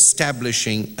way of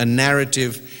establishing a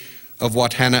narrative of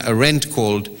what Hannah Arendt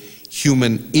called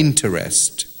human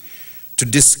interest, to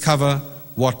discover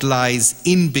what lies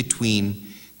in between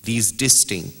these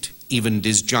distinct, even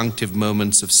disjunctive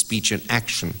moments of speech and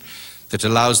action that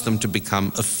allows them to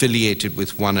become affiliated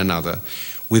with one another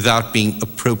without being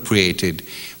appropriated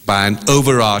by an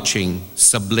overarching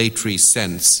sublatory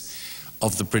sense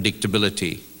of the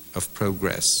predictability of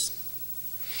progress.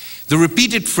 The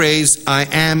repeated phrase, I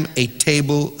am a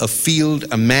table, a field,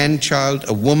 a man-child,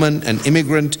 a woman, an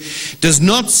immigrant, does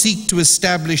not seek to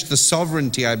establish the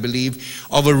sovereignty, I believe,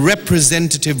 of a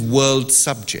representative world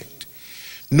subject,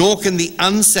 nor can the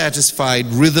unsatisfied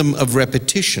rhythm of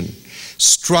repetition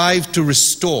strive to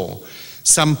restore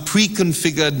some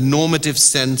preconfigured normative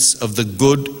sense of the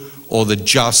good or the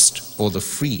just or the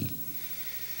free.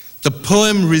 The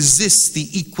poem resists the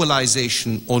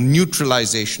equalization or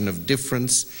neutralization of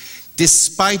difference,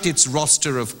 despite its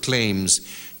roster of claims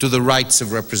to the rights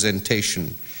of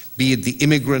representation, be it the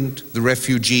immigrant, the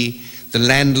refugee, the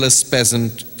landless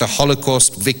peasant, the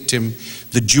Holocaust victim,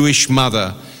 the Jewish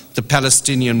mother, the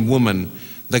Palestinian woman,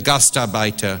 the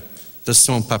Gastarbeiter, the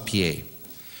sans-papier.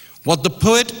 What the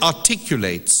poet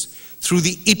articulates through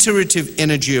the iterative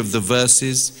energy of the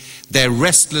verses, their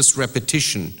restless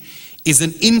repetition, is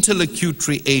an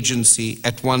interlocutory agency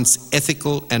at once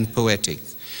ethical and poetic,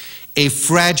 a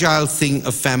fragile thing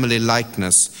of family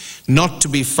likeness, not to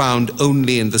be found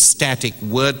only in the static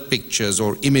word pictures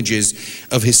or images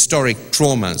of historic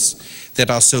traumas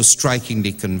that are so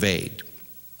strikingly conveyed.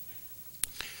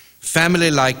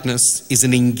 Family likeness is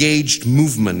an engaged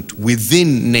movement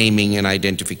within naming and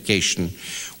identification,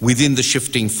 within the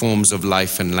shifting forms of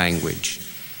life and language.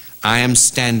 I am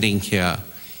standing here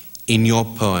in your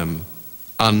poem,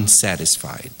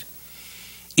 unsatisfied.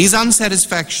 Is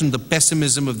unsatisfaction the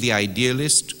pessimism of the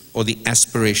idealist or the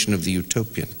aspiration of the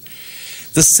utopian?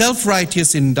 The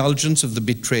self-righteous indulgence of the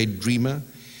betrayed dreamer?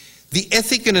 The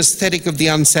ethic and aesthetic of the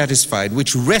unsatisfied,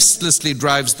 which restlessly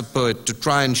drives the poet to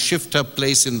try and shift her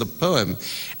place in the poem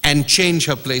and change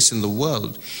her place in the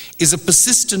world, is a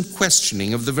persistent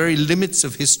questioning of the very limits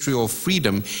of history or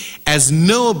freedom as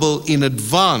knowable in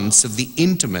advance of the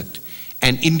intimate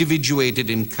and individuated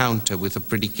encounter with a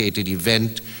predicated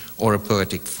event or a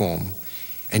poetic form.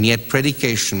 And yet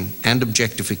predication and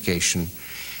objectification,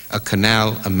 a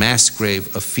canal, a mass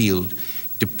grave, a field,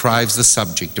 deprives the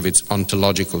subject of its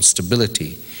ontological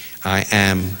stability. I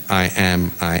am,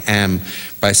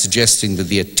 by suggesting that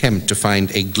the attempt to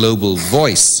find a global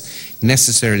voice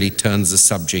necessarily turns the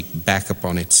subject back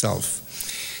upon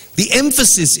itself. The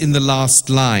emphasis in the last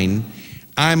line,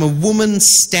 I am a woman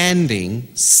standing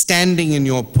in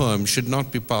your poem, should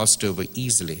not be passed over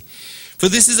easily. For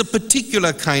this is a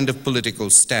particular kind of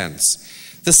political stance,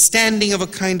 the standing of a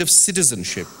kind of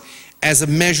citizenship as a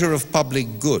measure of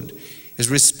public good, as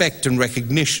respect and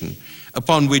recognition,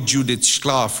 upon which Judith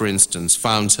Shklar, for instance,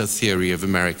 founds her theory of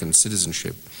American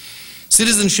citizenship.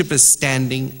 Citizenship as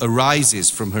standing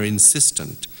arises from her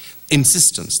insistence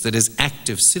that as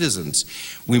active citizens,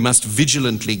 we must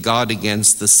vigilantly guard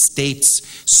against the state's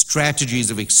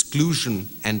strategies of exclusion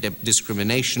and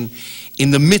discrimination in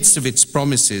the midst of its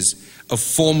promises of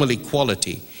formal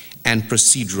equality and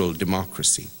procedural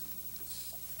democracy.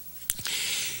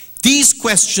 These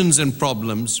questions and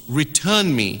problems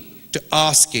return me to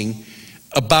asking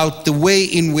about the way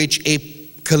in which a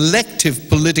collective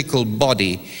political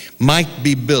body might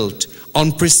be built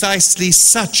on precisely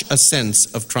such a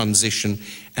sense of transition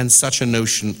and such a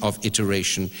notion of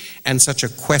iteration and such a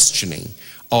questioning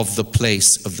of the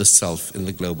place of the self in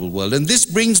the global world. And this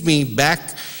brings me back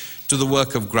to the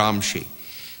work of Gramsci.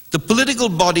 The political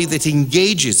body that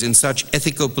engages in such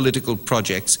ethico-political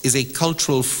projects is a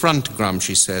cultural front,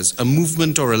 Gramsci says, a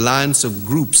movement or alliance of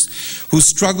groups whose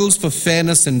struggles for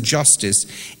fairness and justice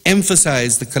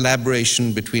emphasize the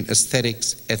collaboration between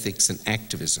aesthetics, ethics, and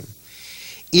activism.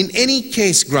 In any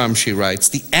case, Gramsci writes,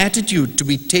 the attitude to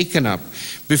be taken up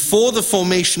before the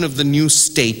formation of the new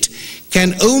state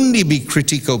can only be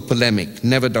critico-polemic,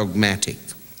 never dogmatic.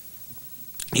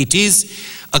 It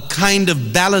is a kind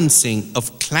of balancing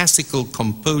of classical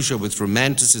composure with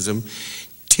romanticism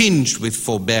tinged with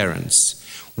forbearance,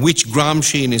 which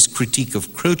Gramsci in his critique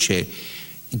of Croce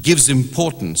gives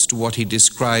importance to what he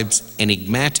describes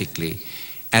enigmatically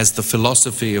as the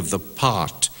philosophy of the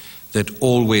part that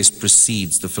always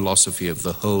precedes the philosophy of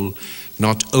the whole,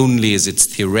 not only as its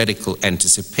theoretical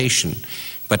anticipation,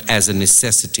 but as a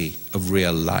necessity of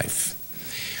real life.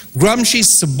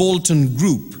 Gramsci's subaltern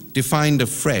group, defined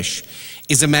afresh,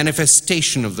 is a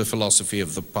manifestation of the philosophy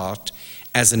of the part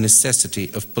as a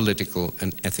necessity of political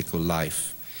and ethical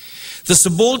life. The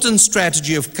subaltern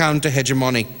strategy of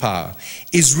counter-hegemonic power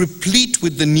is replete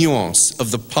with the nuance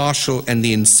of the partial and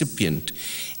the incipient.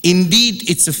 Indeed,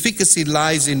 its efficacy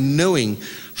lies in knowing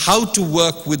how to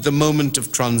work with the moment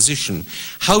of transition,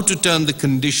 how to turn the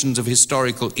conditions of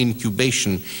historical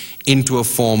incubation into a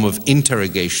form of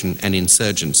interrogation and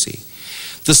insurgency.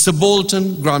 The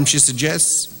subaltern, Gramsci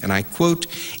suggests, and I quote,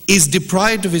 is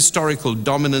deprived of historical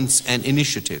dominance and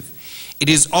initiative. It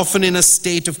is often in a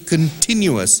state of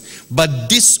continuous but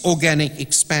disorganic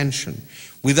expansion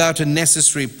without a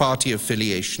necessary party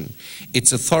affiliation.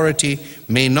 Its authority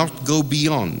may not go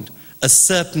beyond a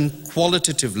certain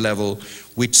qualitative level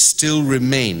which still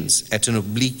remains at an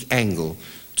oblique angle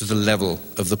to the level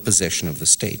of the possession of the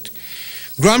state.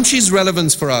 Gramsci's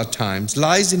relevance for our times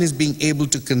lies in his being able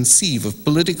to conceive of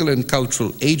political and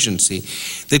cultural agency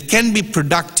that can be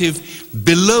productive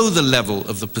below the level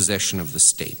of the possession of the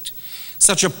state.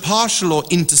 Such a partial or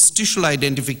interstitial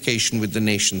identification with the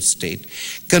nation-state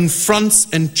confronts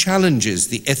and challenges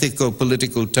the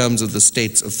ethico-political terms of the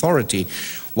state's authority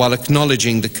while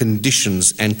acknowledging the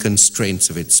conditions and constraints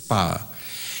of its power.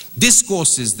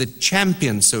 Discourses that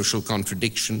champion social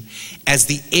contradiction as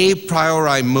the a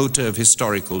priori motor of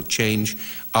historical change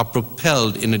are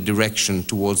propelled in a direction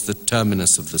towards the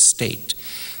terminus of the state.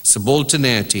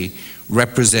 Subalternity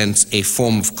represents a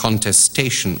form of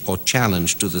contestation or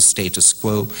challenge to the status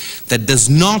quo that does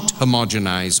not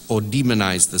homogenize or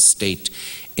demonize the state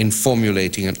in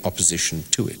formulating an opposition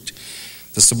to it.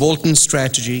 The subaltern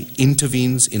strategy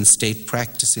intervenes in state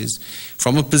practices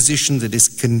from a position that is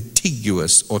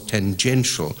contiguous or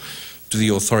tangential to the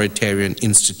authoritarian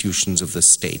institutions of the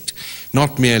state,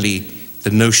 not merely the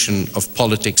notion of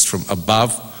politics from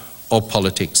above or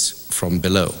politics from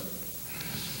below.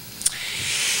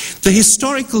 The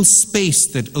historical space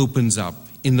that opens up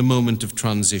in the moment of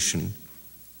transition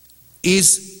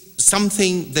is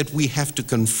something that we have to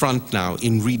confront now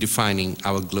in redefining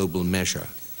our global measure.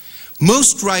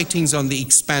 Most writings on the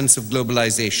expanse of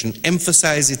globalization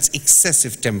emphasize its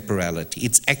excessive temporality,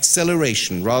 its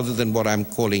acceleration rather than what I'm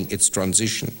calling its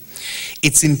transition,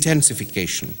 its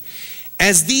intensification.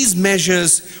 As these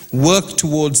measures work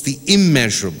towards the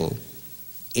immeasurable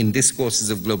in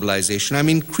discourses of globalization, I'm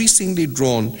increasingly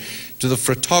drawn to the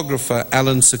photographer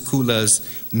Alan Sekula's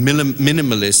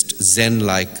minimalist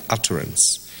Zen-like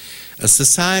utterance. A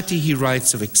society, he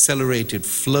writes, of accelerated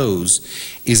flows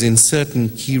is in certain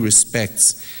key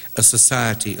respects a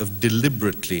society of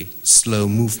deliberately slow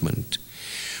movement.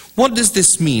 What does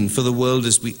this mean for the world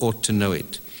as we ought to know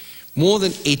it? More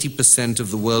than 80%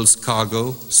 of the world's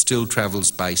cargo still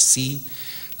travels by sea.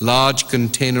 Large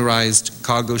containerized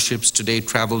cargo ships today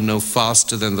travel no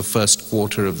faster than the first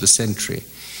quarter of the century.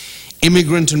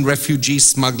 Immigrant and refugee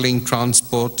smuggling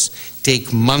transports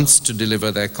take months to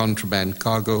deliver their contraband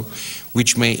cargo,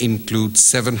 which may include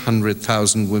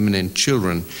 700,000 women and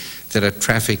children that are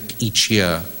trafficked each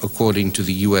year, according to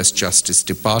the US Justice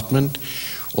Department,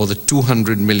 or the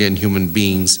 200 million human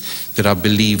beings that are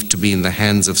believed to be in the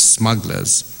hands of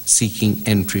smugglers seeking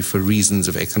entry for reasons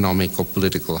of economic or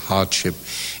political hardship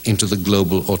into the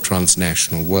global or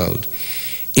transnational world.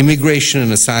 Immigration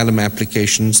and asylum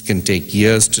applications can take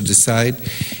years to decide.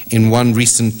 In one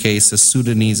recent case, a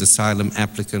Sudanese asylum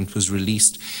applicant was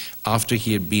released after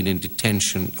he had been in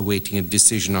detention awaiting a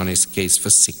decision on his case for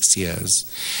 6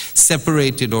 years.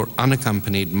 Separated or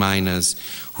unaccompanied minors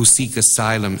who seek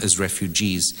asylum as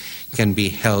refugees can be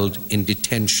held in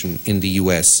detention in the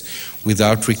US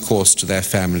without recourse to their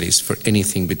families for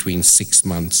anything between 6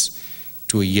 months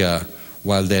to a year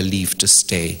while their leave to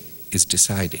stay is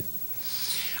decided.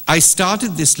 I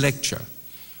started this lecture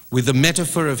with the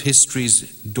metaphor of history's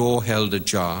door held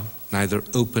ajar, neither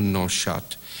open nor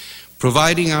shut,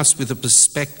 providing us with a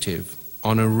perspective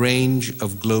on a range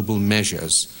of global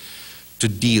measures to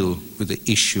deal with the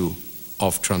issue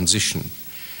of transition.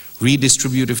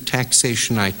 Redistributive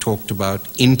taxation, I talked about,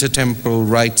 intertemporal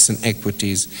rights and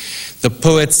equities, the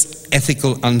poet's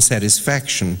ethical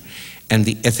unsatisfaction, and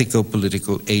the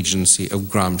ethico-political agency of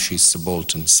Gramsci's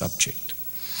subaltern subject.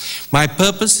 My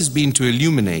purpose has been to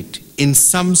illuminate, in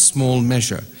some small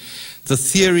measure, the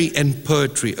theory and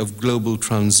poetry of global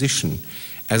transition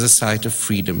as a site of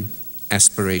freedom,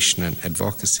 aspiration, and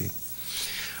advocacy.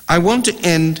 I want to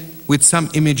end with some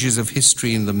images of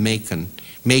history in the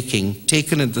making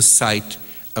taken at the site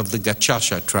of the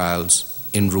Gacaca trials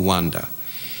in Rwanda.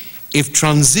 If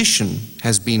transition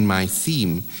has been my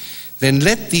theme, then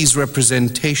let these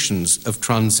representations of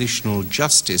transitional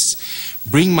justice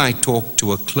bring my talk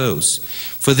to a close,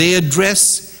 for they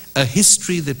address a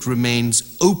history that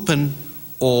remains open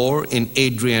or, in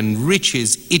Adrian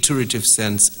Rich's iterative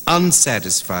sense,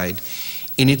 unsatisfied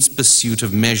in its pursuit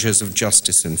of measures of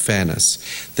justice and fairness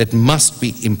that must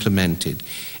be implemented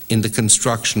in the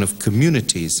construction of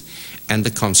communities and the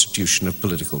constitution of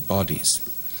political bodies.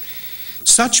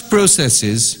 Such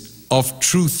processes of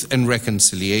truth and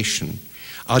reconciliation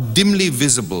are dimly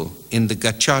visible in the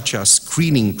Gacaca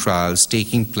screening trials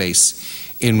taking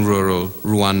place in rural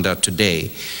Rwanda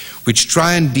today, which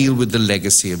try and deal with the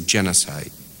legacy of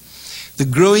genocide. The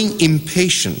growing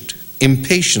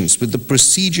impatience with the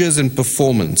procedures and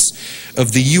performance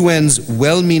of the UN's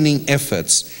well-meaning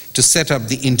efforts to set up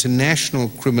the International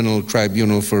Criminal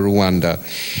Tribunal for Rwanda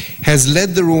has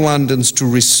led the Rwandans to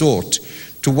resort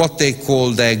to what they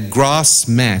call their grass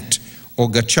mat or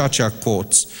Gacaca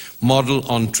courts, model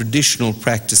on traditional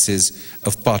practices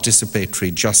of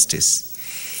participatory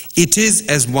justice. It is,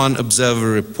 as one observer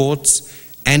reports,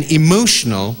 an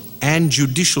emotional and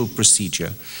judicial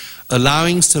procedure,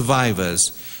 allowing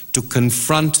survivors to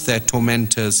confront their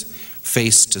tormentors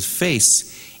face to face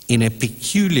in a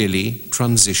peculiarly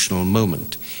transitional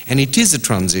moment. And it is a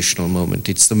transitional moment.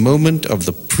 It's the moment of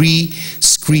the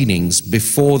pre-screenings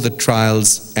before the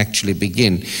trials actually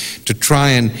begin, to try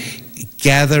and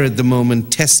gather at the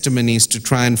moment testimonies to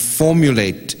try and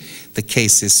formulate the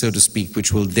cases, so to speak,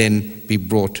 which will then be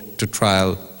brought to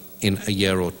trial in a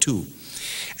year or two.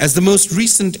 As the most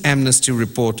recent Amnesty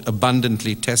report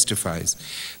abundantly testifies,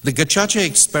 the Gacaca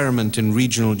experiment in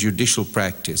regional judicial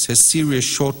practice has serious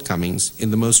shortcomings in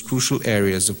the most crucial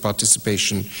areas of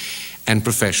participation and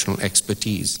professional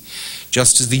expertise.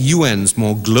 Just as the UN's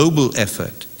more global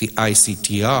effort, the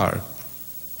ICTR,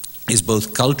 is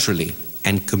both culturally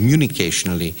and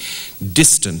communicationally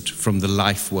distant from the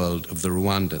life world of the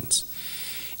Rwandans.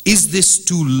 Is this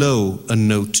too low a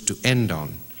note to end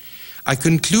on? I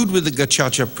conclude with the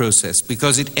Gacaca process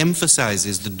because it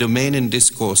emphasizes the domain and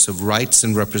discourse of rights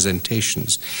and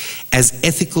representations as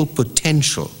ethical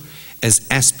potential, as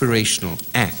aspirational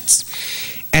acts.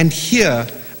 And here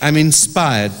I'm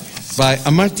inspired by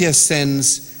Amartya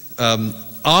Sen's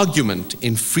argument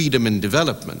in Freedom and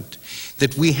Development,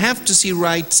 that we have to see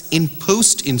rights in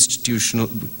post-institutional,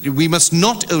 we must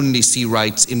not only see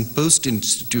rights in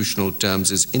post-institutional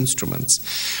terms as instruments,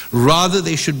 rather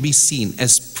they should be seen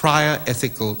as prior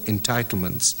ethical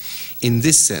entitlements. In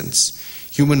this sense,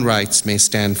 human rights may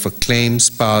stand for claims,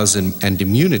 powers, and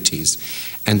immunities,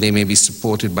 and they may be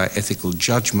supported by ethical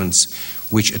judgments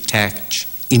which attach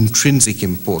intrinsic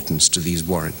importance to these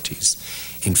warranties.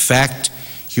 In fact,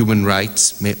 human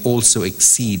rights may also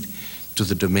exceed to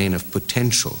the domain of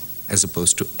potential as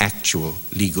opposed to actual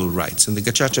legal rights. And the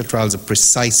Gacaca trials are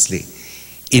precisely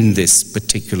in this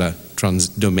particular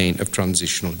domain of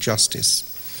transitional justice.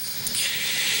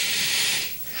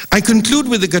 I conclude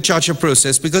with the Gacaca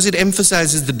process because it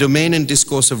emphasizes the domain and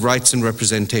discourse of rights and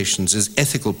representations as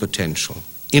ethical potential.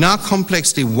 In our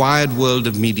complexly wired world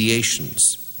of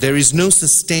mediations, there is no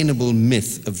sustainable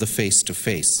myth of the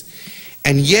face-to-face.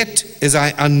 And yet, as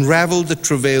I unravel the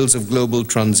travails of global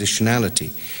transitionality,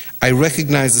 I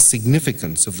recognize the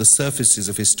significance of the surfaces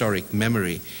of historic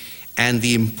memory and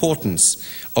the importance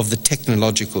of the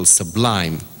technological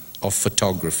sublime of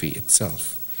photography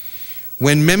itself.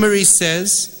 When memory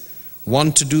says,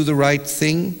 "Want to do the right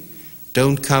thing?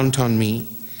 Don't count on me,"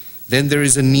 then there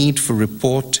is a need for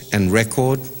report and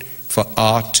record, for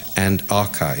art and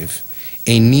archive,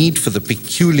 a need for the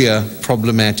peculiar,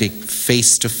 problematic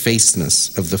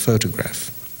face-to-faceness of the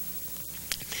photograph.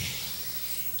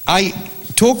 I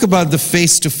talk about the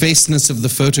face-to-faceness of the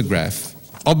photograph,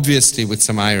 obviously with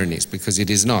some ironies, because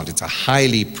it is not. It's a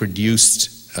highly produced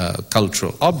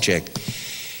cultural object.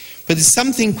 But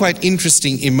something quite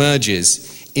interesting emerges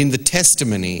in the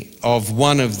testimony of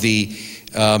one of the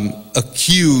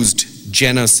accused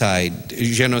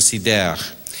genocidaires.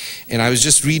 And I was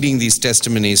just reading these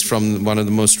testimonies from one of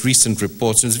the most recent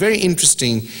reports. It was very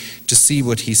interesting to see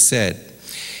what he said.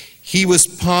 He was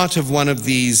part of one of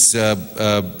these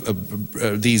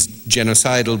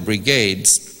genocidal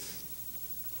brigades,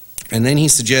 and then he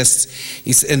suggests,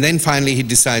 and then finally he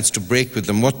decides to break with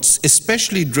them. What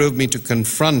especially drove me to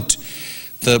confront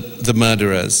the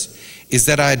murderers is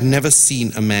that I had never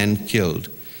seen a man killed.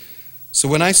 So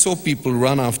when I saw people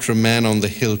run after a man on the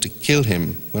hill to kill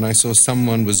him, when I saw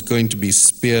someone was going to be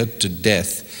speared to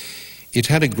death, it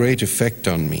had a great effect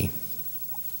on me.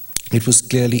 It was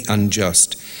clearly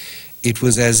unjust. It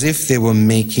was as if they were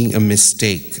making a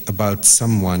mistake about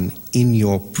someone in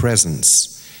your presence.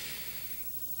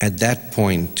 At that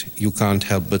point, you can't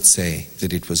help but say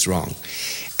that it was wrong.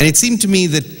 And it seemed to me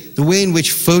that the way in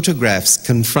which photographs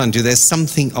confront you, there's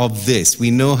something of this.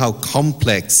 We know how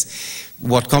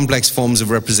what complex forms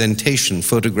of representation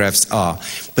photographs are,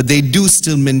 but they do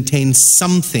still maintain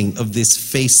something of this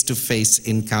face-to-face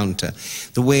encounter.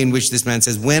 The way in which this man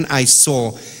says, when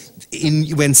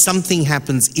something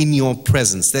happens in your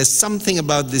presence, there's something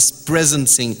about this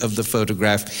presencing of the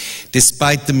photograph,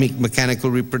 despite the mechanical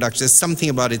reproduction, there's something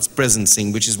about its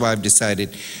presencing, which is why I've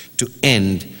decided to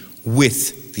end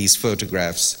with these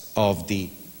photographs of the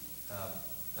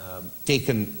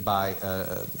taken by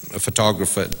a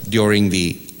photographer during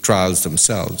the trials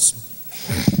themselves.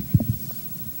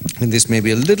 And this may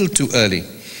be a little too early,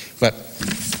 but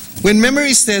when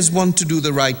memory says, "Want to do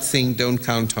the right thing, don't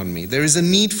count on me," there is a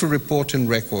need for report and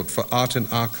record, for art and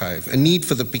archive, a need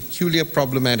for the peculiar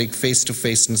problematic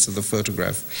face-to-faceness of the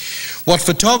photograph. What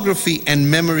photography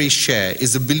and memory share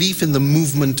is a belief in the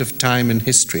movement of time and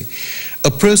history,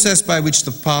 a process by which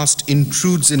the past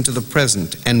intrudes into the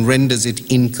present and renders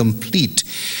it incomplete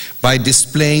by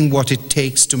displaying what it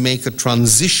takes to make a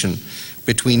transition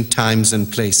between times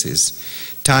and places.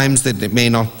 Times that may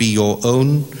not be your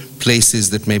own, places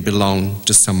that may belong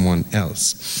to someone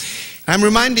else. I'm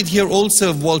reminded here also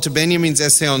of Walter Benjamin's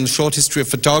essay on the short history of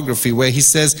photography, where he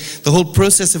says the whole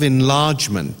process of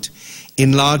enlargement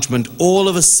all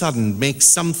of a sudden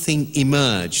makes something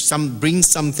emerge, brings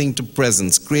something to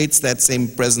presence, creates that same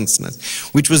presenceness,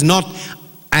 which was not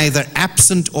either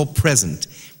absent or present.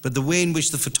 But the way in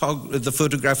which the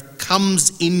photograph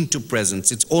comes into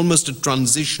presence, it's almost a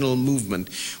transitional movement,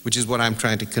 which is what I'm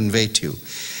trying to convey to you.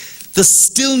 The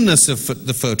stillness of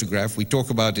the photograph, we talk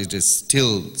about it as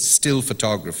still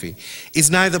photography, is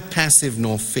neither passive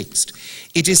nor fixed.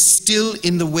 It is still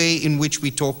in the way in which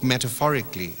we talk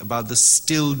metaphorically about the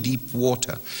still deep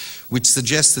water, which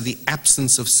suggests that the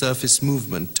absence of surface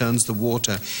movement turns the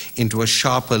water into a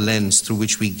sharper lens through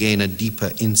which we gain a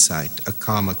deeper insight, a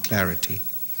calmer clarity.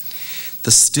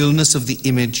 The stillness of the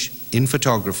image in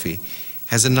photography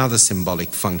has another symbolic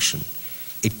function.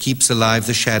 It keeps alive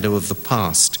the shadow of the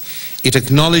past. It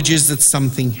acknowledges that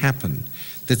something happened,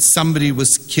 that somebody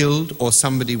was killed or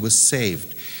somebody was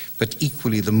saved. But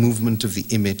equally, the movement of the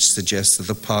image suggests that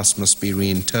the past must be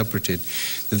reinterpreted,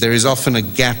 that there is often a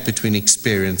gap between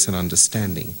experience and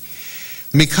understanding.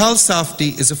 Michal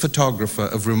Safdie is a photographer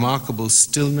of remarkable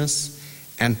stillness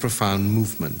and profound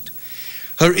movement.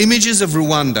 Her images of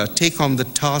Rwanda take on the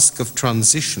task of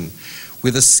transition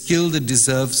with a skill that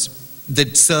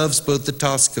serves both the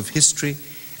task of history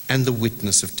and the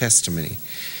witness of testimony.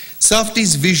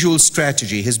 Safdie's visual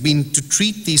strategy has been to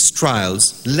treat these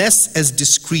trials less as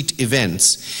discrete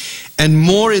events and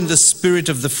more in the spirit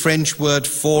of the French word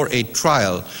for a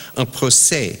trial, un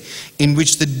procès, in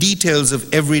which the details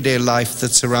of everyday life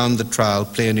that surround the trial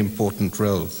play an important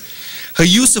role. Her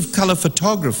use of color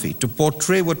photography to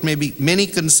portray what many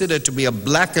consider to be a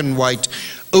black and white,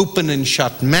 open and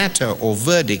shut matter or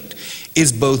verdict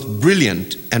is both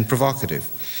brilliant and provocative.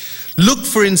 Look,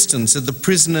 for instance, at the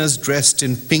prisoners dressed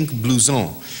in pink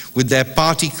blouson with their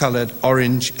party-colored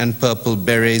orange and purple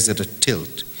berets at a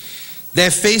tilt.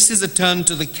 Their faces are turned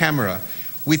to the camera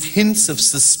with hints of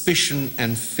suspicion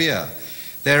and fear,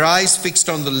 their eyes fixed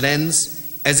on the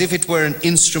lens as if it were an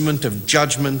instrument of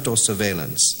judgment or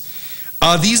surveillance.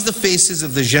 Are these the faces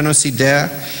of the génocidaires?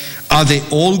 Are they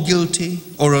all guilty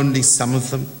or only some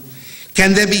of them?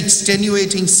 Can there be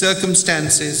extenuating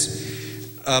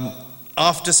circumstances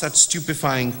after such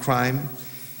stupefying crime?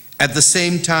 At the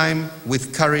same time,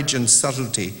 with courage and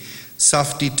subtlety,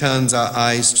 Safdie turns our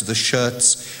eyes to the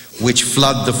shirts which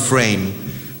flood the frame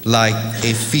like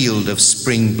a field of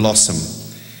spring blossom.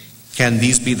 Can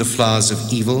these be the flowers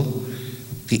of evil?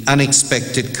 The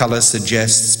unexpected color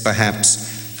suggests,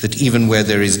 perhaps, that even where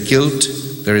there is guilt,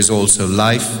 there is also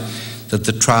life, that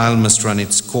the trial must run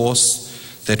its course,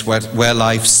 that where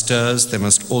life stirs, there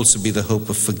must also be the hope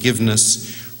of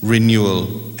forgiveness, renewal,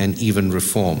 and even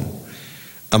reform.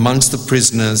 Amongst the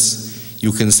prisoners,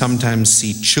 you can sometimes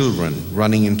see children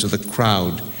running into the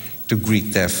crowd to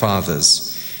greet their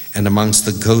fathers, and amongst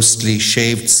the ghostly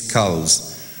shaved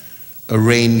skulls,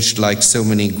 arranged like so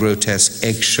many grotesque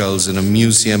eggshells in a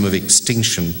museum of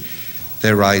extinction,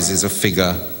 there rises a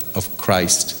figure of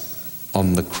Christ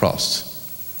on the cross.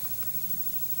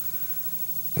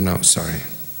 No, sorry.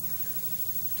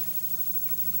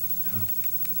 No.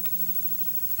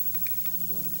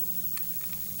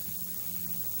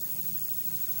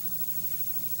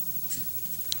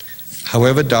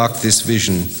 However dark this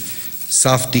vision,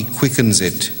 Safdie quickens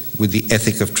it with the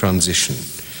ethic of transition.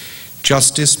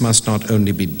 Justice must not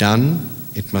only be done,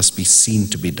 it must be seen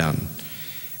to be done.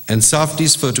 And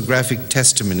Safdie's photographic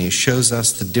testimony shows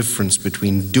us the difference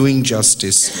between doing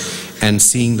justice and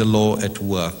seeing the law at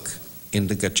work in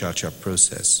the gacaca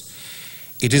process.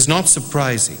 It is not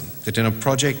surprising that in a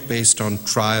project based on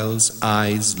trials,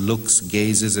 eyes, looks,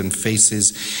 gazes, and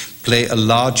faces play a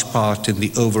large part in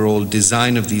the overall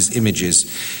design of these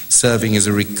images, serving as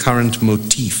a recurrent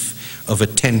motif of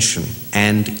attention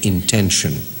and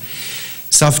intention.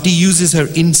 Safdie uses her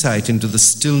insight into the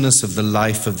stillness of the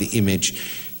life of the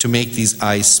image to make these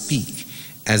eyes speak,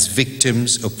 as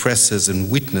victims, oppressors, and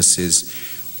witnesses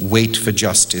wait for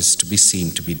justice to be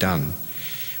seen to be done.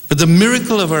 But the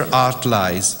miracle of her art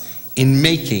lies in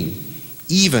making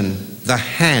even the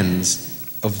hands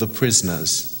of the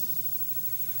prisoners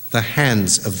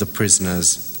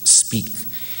speak.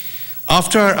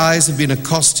 After our eyes have been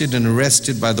accosted and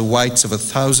arrested by the whites of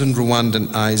 1,000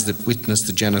 Rwandan eyes that witnessed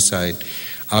the genocide,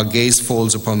 our gaze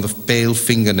falls upon the pale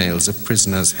fingernails of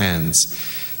prisoners' hands.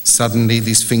 Suddenly,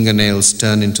 these fingernails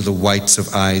turn into the whites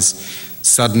of eyes.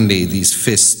 Suddenly, these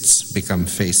fists become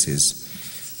faces.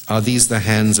 Are these the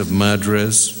hands of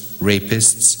murderers,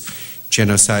 rapists,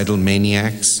 genocidal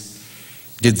maniacs?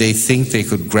 Did they think they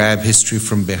could grab history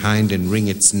from behind and wring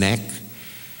its neck?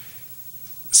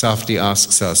 Safdie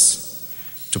asks us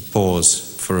to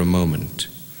pause for a moment.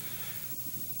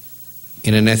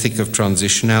 In an ethic of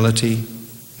transitionality,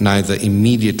 neither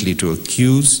immediately to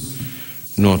accuse,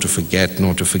 nor to forget,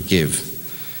 nor to forgive.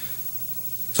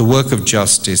 The work of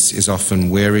justice is often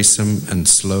wearisome and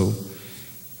slow.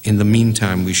 In the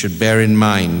meantime, we should bear in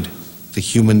mind the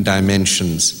human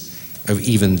dimensions of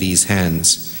even these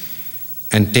hands.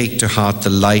 and take to heart the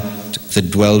light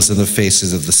that dwells in the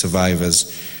faces of the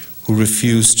survivors who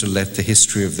refuse to let the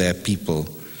history of their people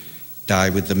die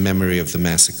with the memory of the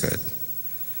massacred.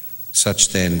 Such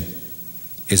then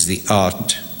is the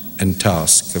art and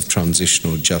task of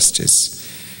transitional justice,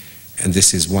 and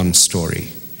this is one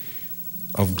story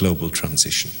of global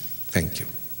transition. Thank you.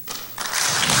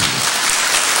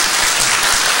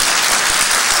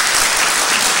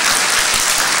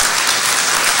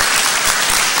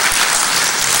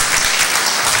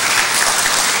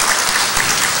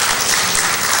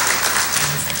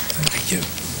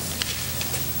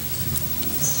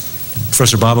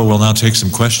 Professor Bhabha will now take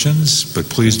some questions, but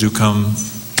please do come,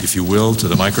 if you will, to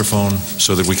the microphone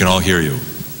so that we can all hear you.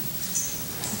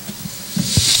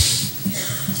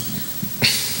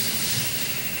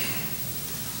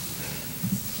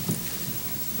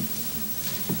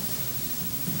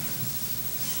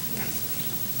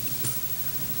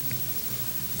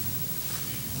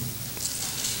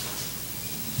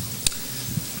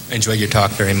 I enjoyed your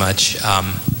talk very much.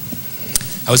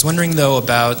 I was wondering, though,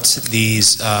 about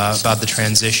these, about the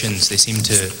transitions. They seem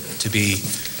to be,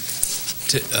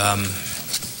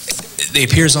 they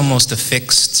appear as almost a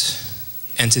fixed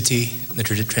entity, the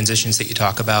transitions that you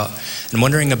talk about. And I'm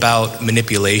wondering about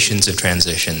manipulations of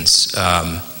transitions.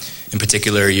 In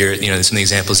particular, some of the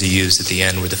examples you used at the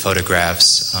end were the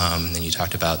photographs, and you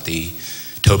talked about the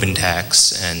Tobin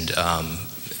tax and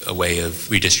a way of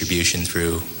redistribution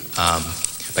through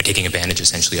by taking advantage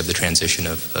essentially of the transition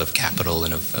of capital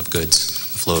and of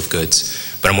goods, the flow of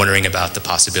goods. But I'm wondering about the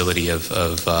possibility of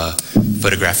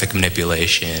photographic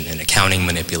manipulation and accounting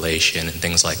manipulation and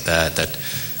things like that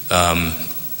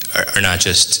are not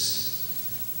just,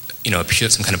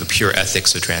 some kind of a pure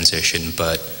ethics of transition,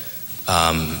 but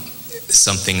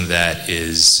something that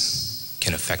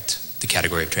can affect the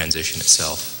category of transition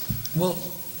itself. Well,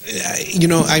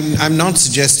 I'm not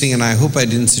suggesting, and I hope I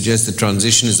didn't suggest that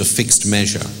transition is a fixed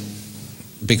measure,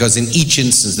 because in each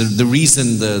instance, the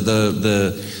reason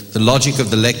the logic of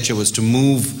the lecture was to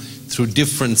move through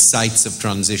different sites of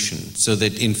transition, so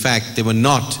that in fact they were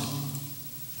not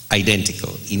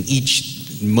identical. In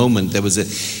each moment, there was a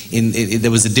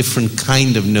different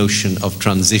kind of notion of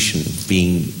transition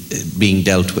being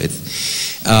dealt with.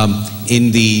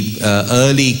 In the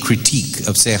early critique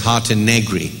of, say, Hart and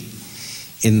Negri.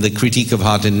 In the critique of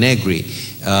Hart and Negri,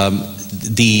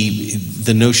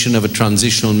 the notion of a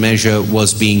transitional measure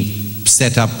was being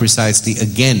set up precisely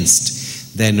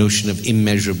against their notion of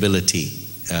immeasurability.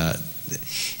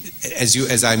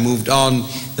 As I moved on,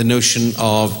 the notion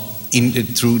of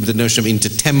through the notion of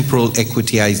intertemporal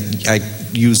equity, I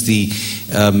used the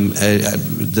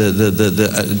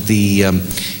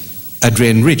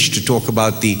Adrian Rich to talk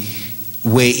about the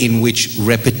way in which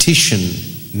repetition,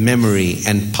 memory,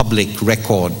 and public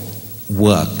record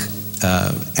work,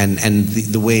 and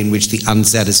the way in which the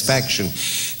unsatisfaction,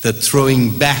 the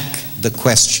throwing back the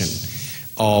question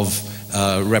of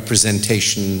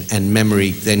representation and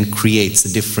memory then creates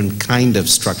a different kind of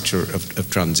structure of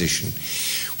transition.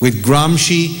 With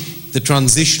Gramsci, the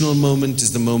transitional moment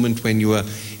is the moment when you are,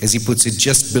 as he puts it,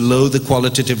 just below the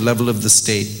qualitative level of the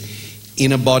state,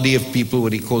 in a body of people,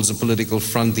 what he calls a political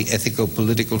front, the ethical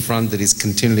political front that is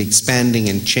continually expanding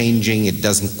and changing. It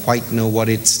doesn't quite know what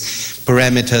its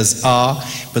parameters are,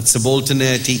 but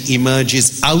subalternity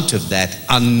emerges out of that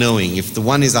unknowing. If the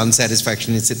one is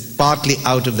unsatisfaction, it's partly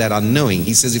out of that unknowing.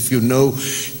 He says if you know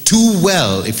too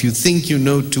well, if you think you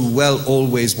know too well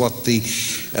always what the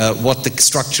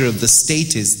structure of the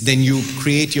state is, then you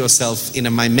create yourself in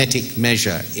a mimetic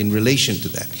measure in relation to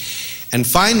that. And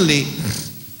finally,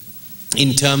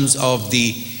 in terms of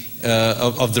the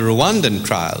Rwandan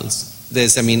trials,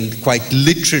 there's, quite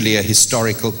literally a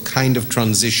historical kind of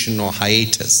transition or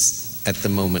hiatus at the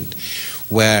moment,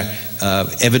 where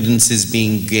evidence is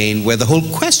being gained, where the whole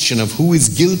question of who is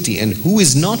guilty and who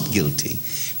is not guilty,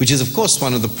 which is, of course,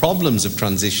 one of the problems of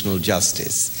transitional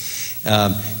justice.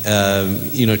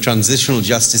 Transitional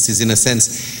justice is, in a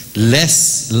sense,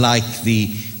 less like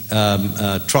the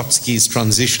Trotsky's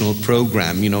transitional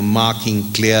program,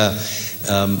 marking clear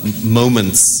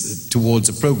moments towards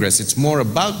a progress. It's more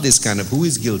about this kind of who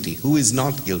is guilty, who is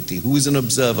not guilty, who is an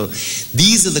observer.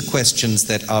 These are the questions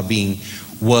that are being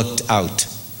worked out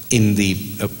in the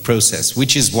process,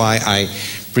 which is why I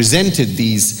presented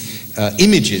these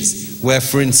images where,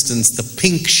 for instance, the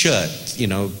pink shirt,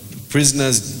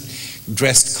 prisoners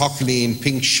dressed cockily in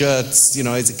pink shirts,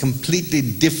 is a completely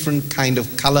different kind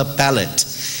of color palette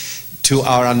to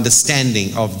our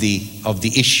understanding of the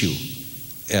issue,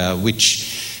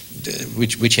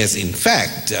 which has in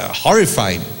fact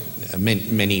horrified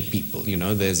many people.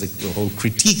 There's a whole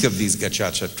critique of these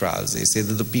Gacaca trials. They say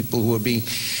that the people who are being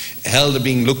held are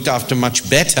being looked after much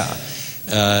better.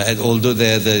 Although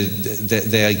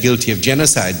they're guilty of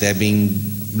genocide, they're being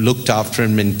looked after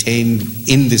and maintained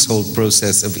in this whole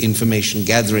process of information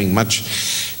gathering much,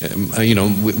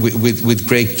 with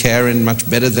great care and much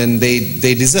better than they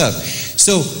deserve.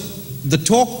 So the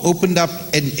talk opened up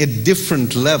at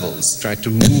different levels, tried to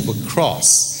move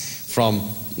across from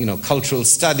cultural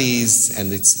studies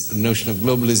and its notion of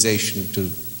globalization to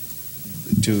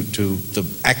the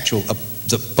actual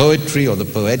the poetry or the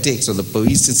poetics or the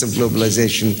poesis of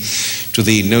globalization, to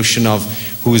the notion of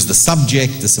who is the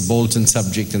subject, the subaltern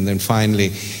subject, and then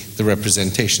finally the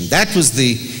representation. That was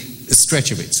the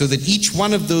stretch of it, so that each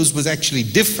one of those was actually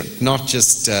different, not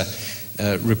just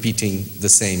repeating the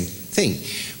same thing.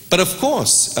 But of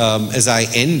course, as I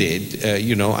ended,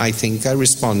 I think I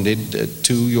responded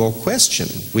to your question,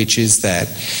 which is that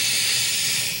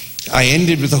I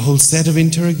ended with a whole set of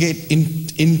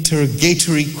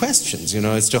interrogatory questions,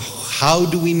 as to how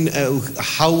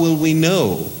will we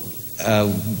know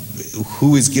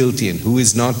who is guilty and who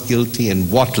is not guilty,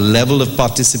 and what level of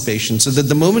participation, so that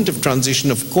the moment of transition,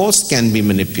 of course, can be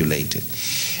manipulated.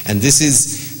 And this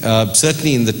is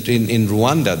certainly in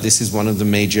Rwanda, this is one of the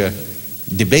major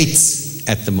debates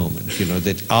at the moment,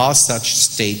 that are such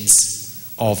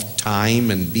states of time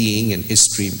and being and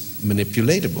history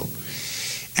manipulatable.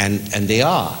 And they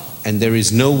are, and there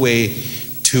is no way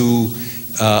to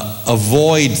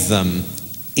avoid them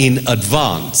in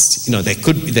advance.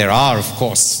 There are, of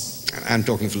course, I'm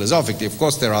talking philosophically, of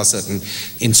course there are certain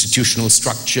institutional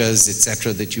structures,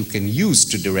 etc., that you can use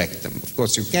to direct them. Of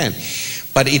course you can.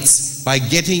 But it's by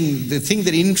getting, the thing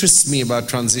that interests me about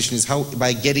transition is how,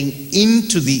 by getting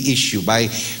into the issue, by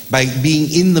being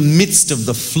in the midst of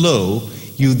the flow,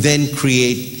 you then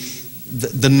create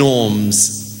the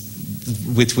norms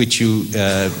with which you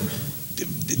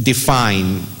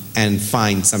define and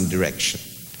find some direction.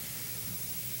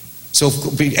 So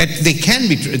they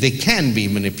can be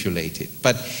manipulated,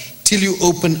 but till you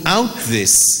open out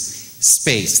this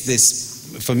space,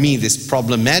 for me, this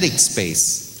problematic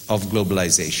space of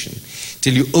globalization,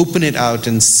 till you open it out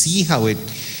and see how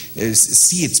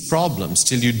see its problems,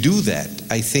 till you do that,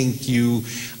 I think you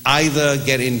either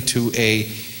get into a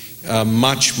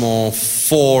much more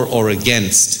for or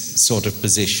against sort of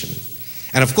position.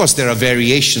 And of course there are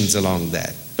variations along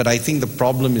that, but I think the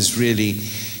problem is really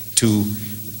to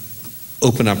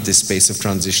open up this space of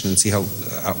transition and see how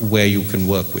where you can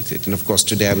work with it. And of course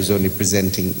today I was only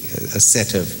presenting a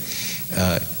set of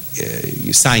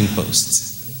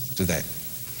signposts to that.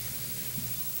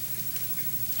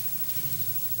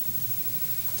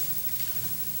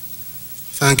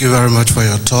 Thank you very much for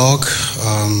your talk.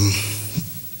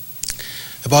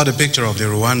 About the picture of the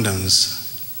Rwandans,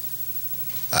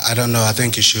 I don't know, I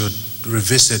think you should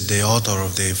revisit the author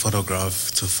of the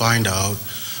photograph to find out.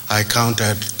 I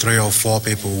counted 3 or 4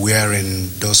 people wearing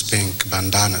those pink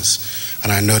bandanas,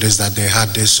 and I noticed that they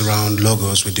had these round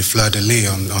logos with the fleur-de-lis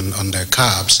on their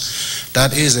caps.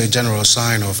 That is a general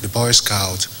sign of the Boy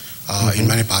Scout in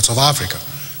many parts of Africa.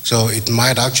 So it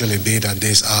might actually be that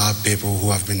these are people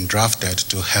who have been drafted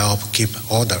to help keep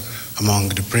order among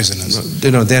the prisoners.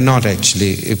 No, they're not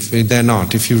actually. They're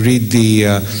not. If you read the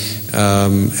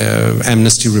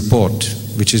amnesty report,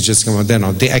 which has just come out, they're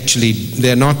not.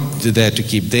 They're not there to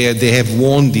keep. They have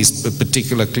worn these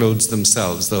particular clothes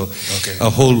themselves, though. Okay. A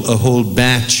whole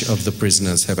batch of the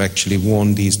prisoners have actually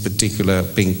worn these particular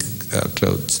pink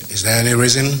clothes. Is there any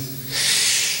reason?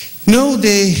 No,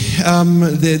 they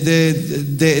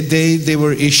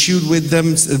were issued with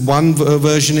them. One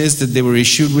version is that they were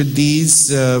issued with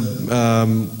these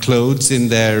clothes in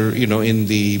their, in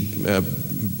the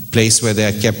place where they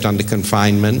are kept under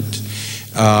confinement.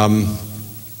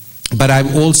 But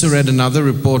I've also read another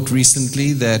report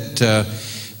recently that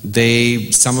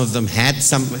some of them had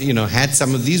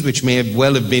some of these, which may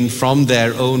well have been from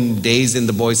their own days in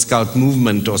the Boy Scout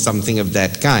movement or something of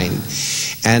that kind,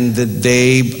 and that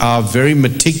they are very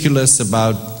meticulous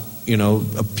about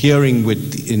appearing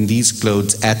in these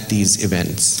clothes at these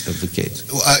events of the case.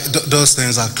 Those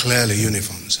things are clearly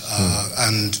uniforms,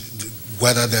 and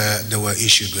whether they were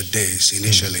issued with this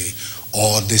initially,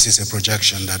 or this is a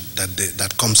projection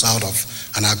that comes out of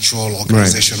an actual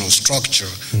organizational structure,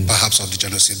 perhaps of the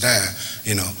genocide there,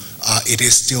 it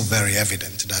is still very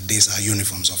evident that these are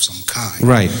uniforms of some kind.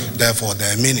 Right. Therefore,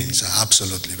 their meanings are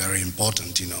absolutely very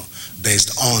important,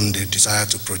 based on the desire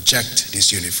to project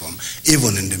this uniform,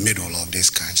 even in the middle of these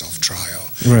kinds of trial.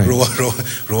 Right.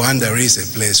 Rwanda is a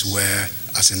place where,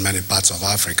 as in many parts of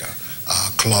Africa,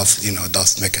 cloth,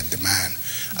 does make a demand.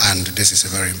 And this is a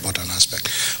very important aspect.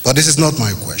 But this is not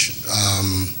my question.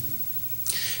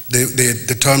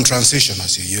 The term transition,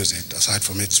 as you use it, aside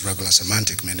from its regular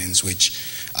semantic meanings, which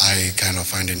I kind of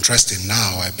find interesting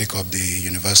now, I pick up the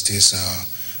university's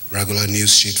regular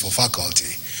news sheet for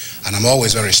faculty. And I'm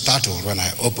always very startled when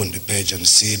I open the page and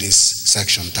see this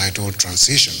section titled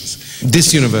Transitions.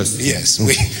 This university? Yes,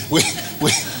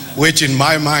 which in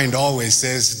my mind always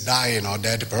says dying or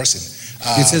dead person.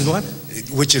 It says what?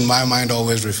 Which in my mind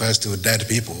always refers to dead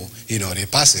people, you know, the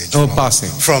passage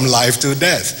from life to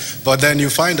death. But then you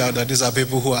find out that these are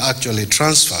people who are actually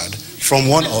transferred from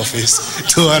one office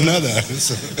to another.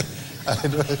 So,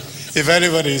 if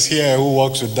anybody is here who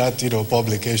works with that,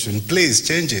 publication, please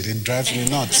change it. It drives me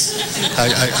nuts.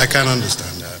 I can't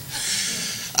understand that.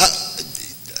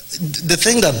 The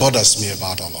thing that bothers me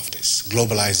about all of this,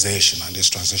 globalization and these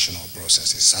transitional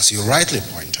processes, as you rightly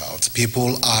point out,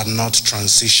 people are not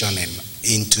transitioning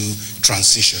into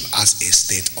transition as a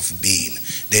state of being.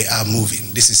 They are moving.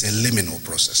 This is a liminal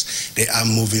process. They are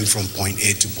moving from point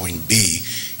A to point B,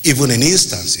 even in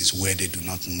instances where they do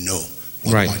not know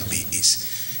what point B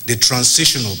is. The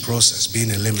transitional process, being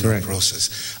a liminal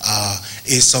process,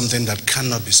 is something that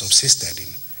cannot be subsisted in.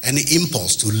 Any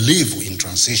impulse to live in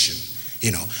transition,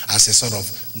 as a sort of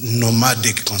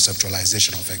nomadic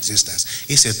conceptualization of existence,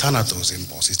 is a thanatos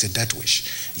impulse, it's a death wish.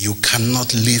 You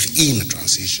cannot live in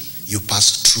transition. You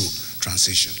pass through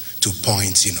transition to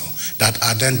points, that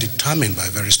are then determined by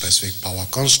very specific power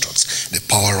constructs, the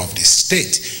power of the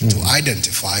state to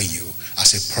identify you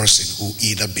as a person who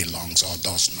either belongs or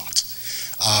does not.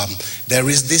 There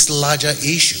is this larger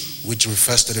issue which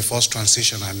refers to the first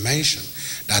transition I mentioned,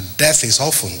 that death is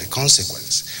often the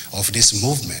consequence of this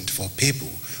movement for people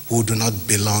who do not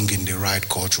belong in the right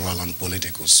cultural and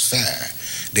political sphere.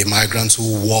 The migrants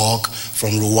who walk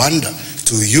from Rwanda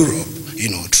to Europe,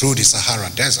 through the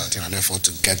Sahara Desert in an effort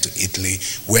to get to Italy,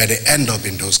 where they end up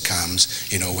in those camps,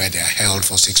 where they are held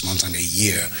for 6 months and a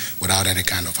year without any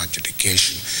kind of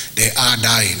adjudication. They are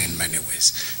dying in many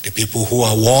ways. The people who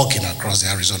are walking across the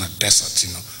Arizona desert,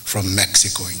 from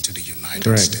Mexico into the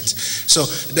United States. So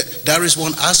there is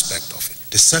one aspect of it.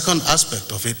 The second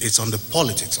aspect of it is on the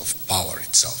politics of power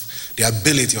itself. The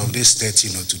ability of these states,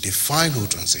 to define who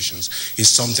transitions is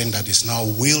something that is now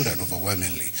wielded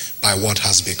overwhelmingly by what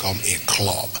has become a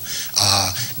club.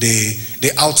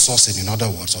 The outsourcing, in other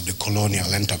words, of the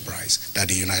colonial enterprise that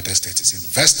the United States is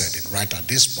invested in right at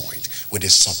this point with the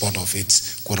support of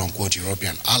its quote-unquote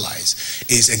European allies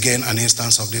is again an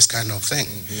instance of this kind of thing.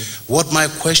 What my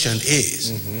question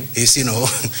is,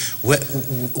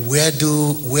 where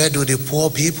do the poor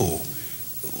people,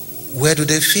 where do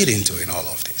they fit into in all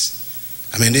of this?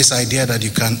 I mean, this idea that you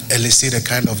can elicit a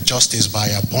kind of justice by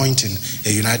appointing a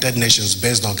United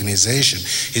Nations-based organization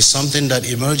is something that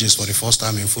emerges for the first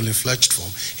time in fully fledged form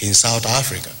in South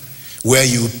Africa, where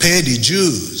you pay the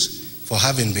Jews for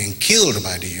having been killed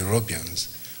by the Europeans,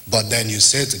 but then you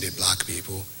say to the black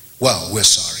people, well, we're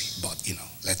sorry, but,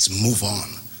 let's move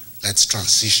on. Let's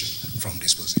transition from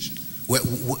this position.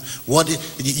 What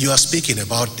you are speaking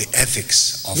about the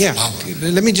ethics of power.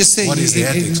 Let me just say, what is the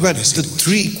ethics of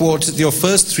this your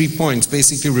first 3 points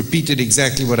basically repeated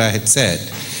exactly what I had said.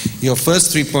 Your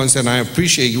first 3 points, and I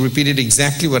appreciate you repeated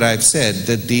exactly what I've said,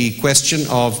 that the question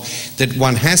of that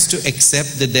one has to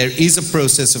accept that there is a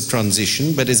process of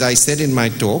transition, but as I said in my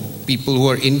talk, people who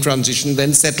are in transition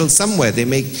then settle somewhere. They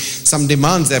make some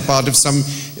demands. They're part of some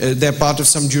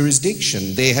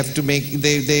jurisdiction. They have to make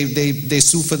they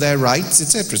sue for their rights,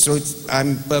 etc. So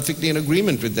I'm perfectly in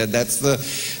agreement with that. That's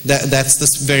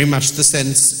very much the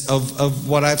sense of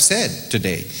what I've said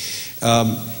today.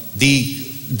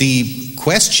 The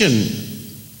question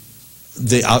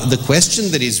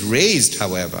that is raised,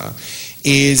 however,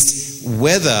 is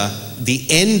whether the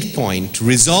end point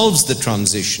resolves the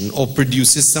transition or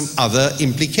produces some other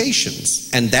implications,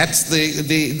 and that's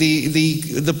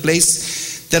the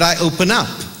place that I open up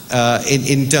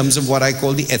in terms of what I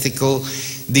call the ethical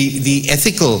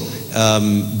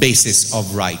basis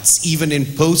of rights, even in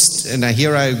post. And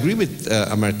here I agree with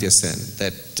Amartya Sen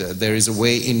that there is a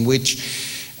way in which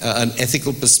an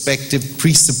ethical perspective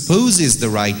presupposes the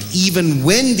right, even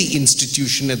when the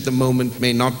institution at the moment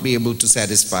may not be able to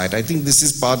satisfy it. I think this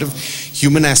is part of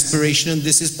human aspiration, and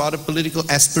this is part of political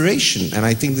aspiration, and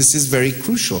I think this is very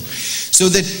crucial. So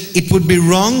that it would be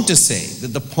wrong to say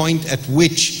that the point at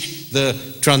which the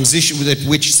transition, at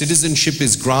which citizenship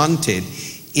is granted,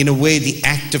 in a way the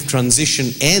act of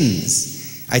transition ends.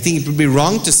 I think it would be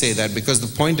wrong to say that, because the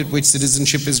point at which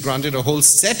citizenship is granted a whole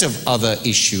set of other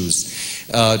issues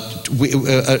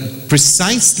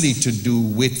precisely to do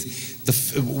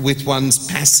with one's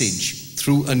passage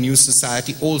through a new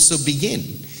society also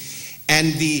begin.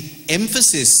 And the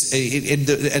emphasis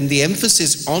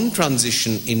on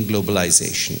transition in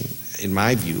globalization, in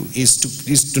my view, is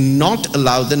to not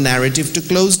allow the narrative to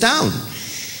close down.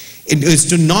 It is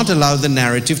to not allow the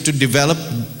narrative to develop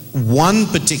one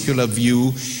particular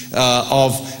view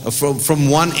from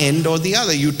one end or the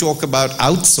other. You talk about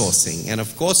outsourcing, and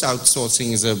of course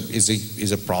outsourcing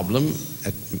is a problem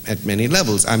at many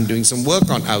levels. I'm doing some work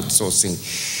on outsourcing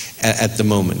at the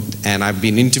moment, and I've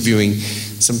been interviewing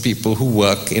some people who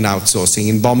work in outsourcing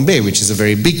in Bombay, which is a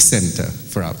very big center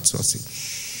for outsourcing.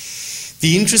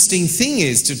 The interesting thing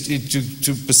is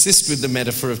to persist with the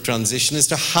metaphor of transition as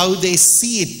to how they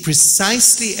see it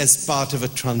precisely as part of a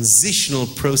transitional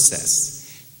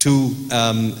process to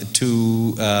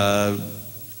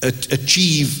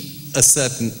achieve a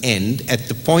certain end at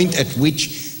the point at which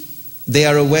they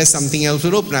are aware something else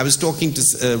will open. I was talking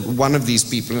to one of these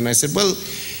people and I said, well,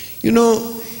 you know,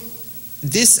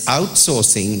 this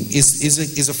outsourcing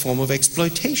is a form of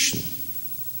exploitation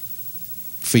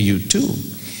for you too.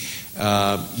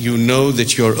 You know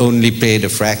that you're only paid a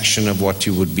fraction of what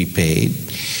you would be paid.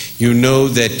 You know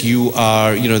that you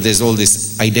are, there's all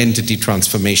this identity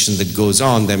transformation that goes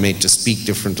on. They're made to speak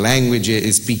different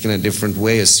languages, speak in a different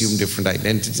way, assume different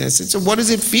identities. I said, so what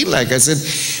does it feel like? I said,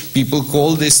 people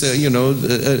call this,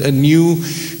 a new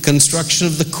construction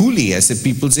of the coolie. I said,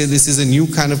 people say this is a new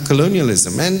kind of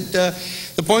colonialism. And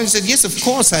the point is that, yes, of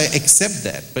course, I accept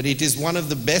that. But it is one of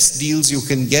the best deals you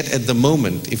can get at the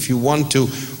moment if you want to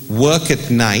work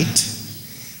at night,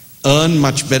 earn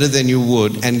much better than you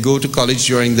would, and go to college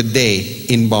during the day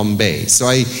in Bombay. So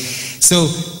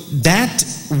that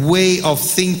way of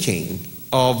thinking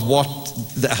of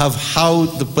how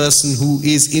the person who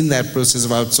is in that process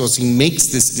of outsourcing makes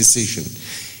this decision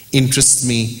interests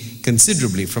me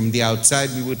considerably. From the outside,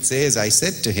 we would say, as I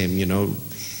said to him,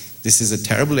 this is a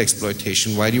terrible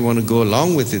exploitation. Why do you want to go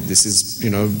along with it? This is,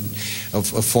 a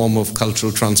form of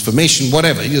cultural transformation,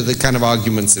 whatever, the kind of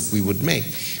arguments that we would make.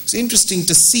 It's interesting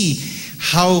to see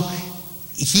how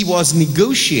he was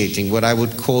negotiating what I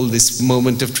would call this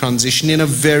moment of transition in a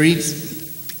very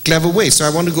clever way. So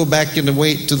I want to go back in a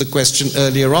way to the question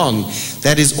earlier on.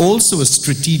 That is also a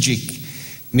strategic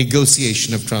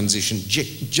negotiation of transition,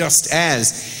 just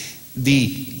as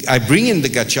I bring in the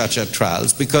Gacaca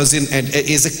trials because it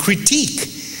is a critique,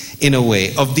 in a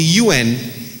way, of the UN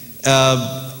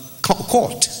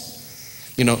court.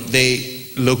 They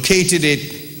located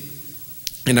it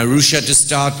in Arusha to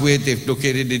start with. They've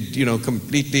located it,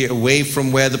 completely away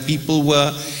from where the people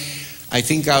were. I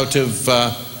think out of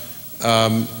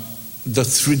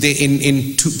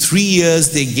in 3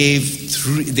 years they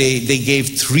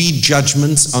gave three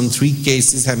judgments on 3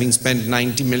 cases, having spent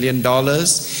 $90 million.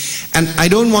 And I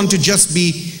don't want to just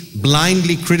be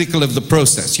blindly critical of the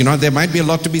process. There might be a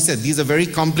lot to be said. These are very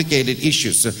complicated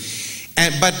issues.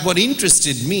 But what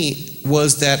interested me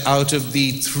was that out of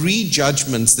the 3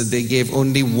 judgments that they gave,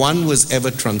 only 1 was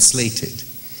ever translated.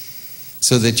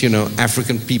 So that,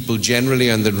 African people generally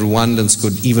and the Rwandans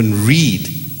could even read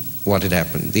what had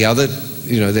happened. The other,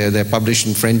 they're published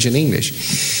in French and English.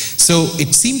 So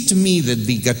it seemed to me that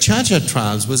the Gacaca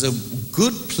trials was a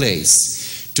good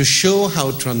place to show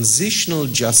how transitional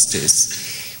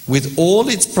justice, with all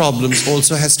its problems,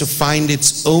 also has to find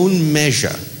its own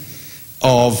measure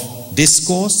of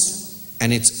discourse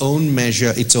and its own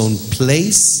measure, its own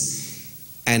place,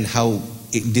 and how,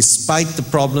 despite the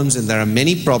problems, and there are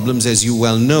many problems, as you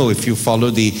well know, if you follow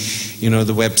the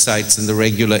websites and the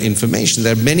regular information,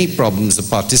 there are many problems. The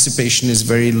participation is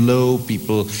very low.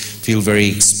 People feel very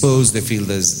exposed. They feel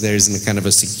there isn't a kind of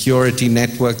a security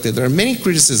network. There are many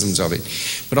criticisms of it.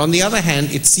 But on the other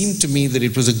hand, it seemed to me that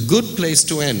it was a good place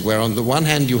to end, where on the one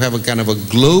hand you have a kind of a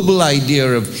global idea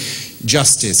of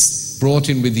justice brought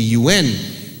in with the UN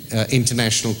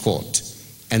International Court,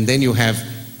 and then you have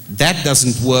that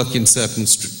doesn't work in certain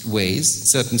ways,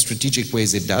 certain strategic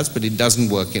ways it does, but it doesn't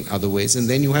work in other ways. And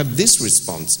then you have this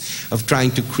response of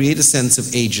trying to create a sense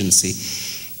of agency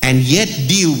and yet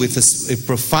deal with a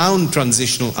profound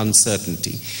transitional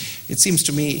uncertainty. It seems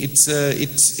to me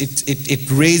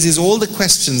it raises all the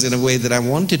questions in a way that I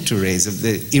wanted to raise, of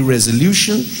the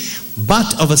irresolution,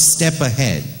 but of a step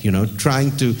ahead,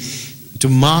 trying to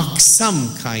mark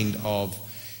some kind of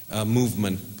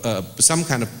movement, some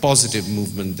kind of positive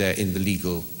movement there in the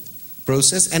legal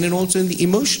process and also in the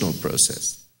emotional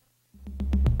process.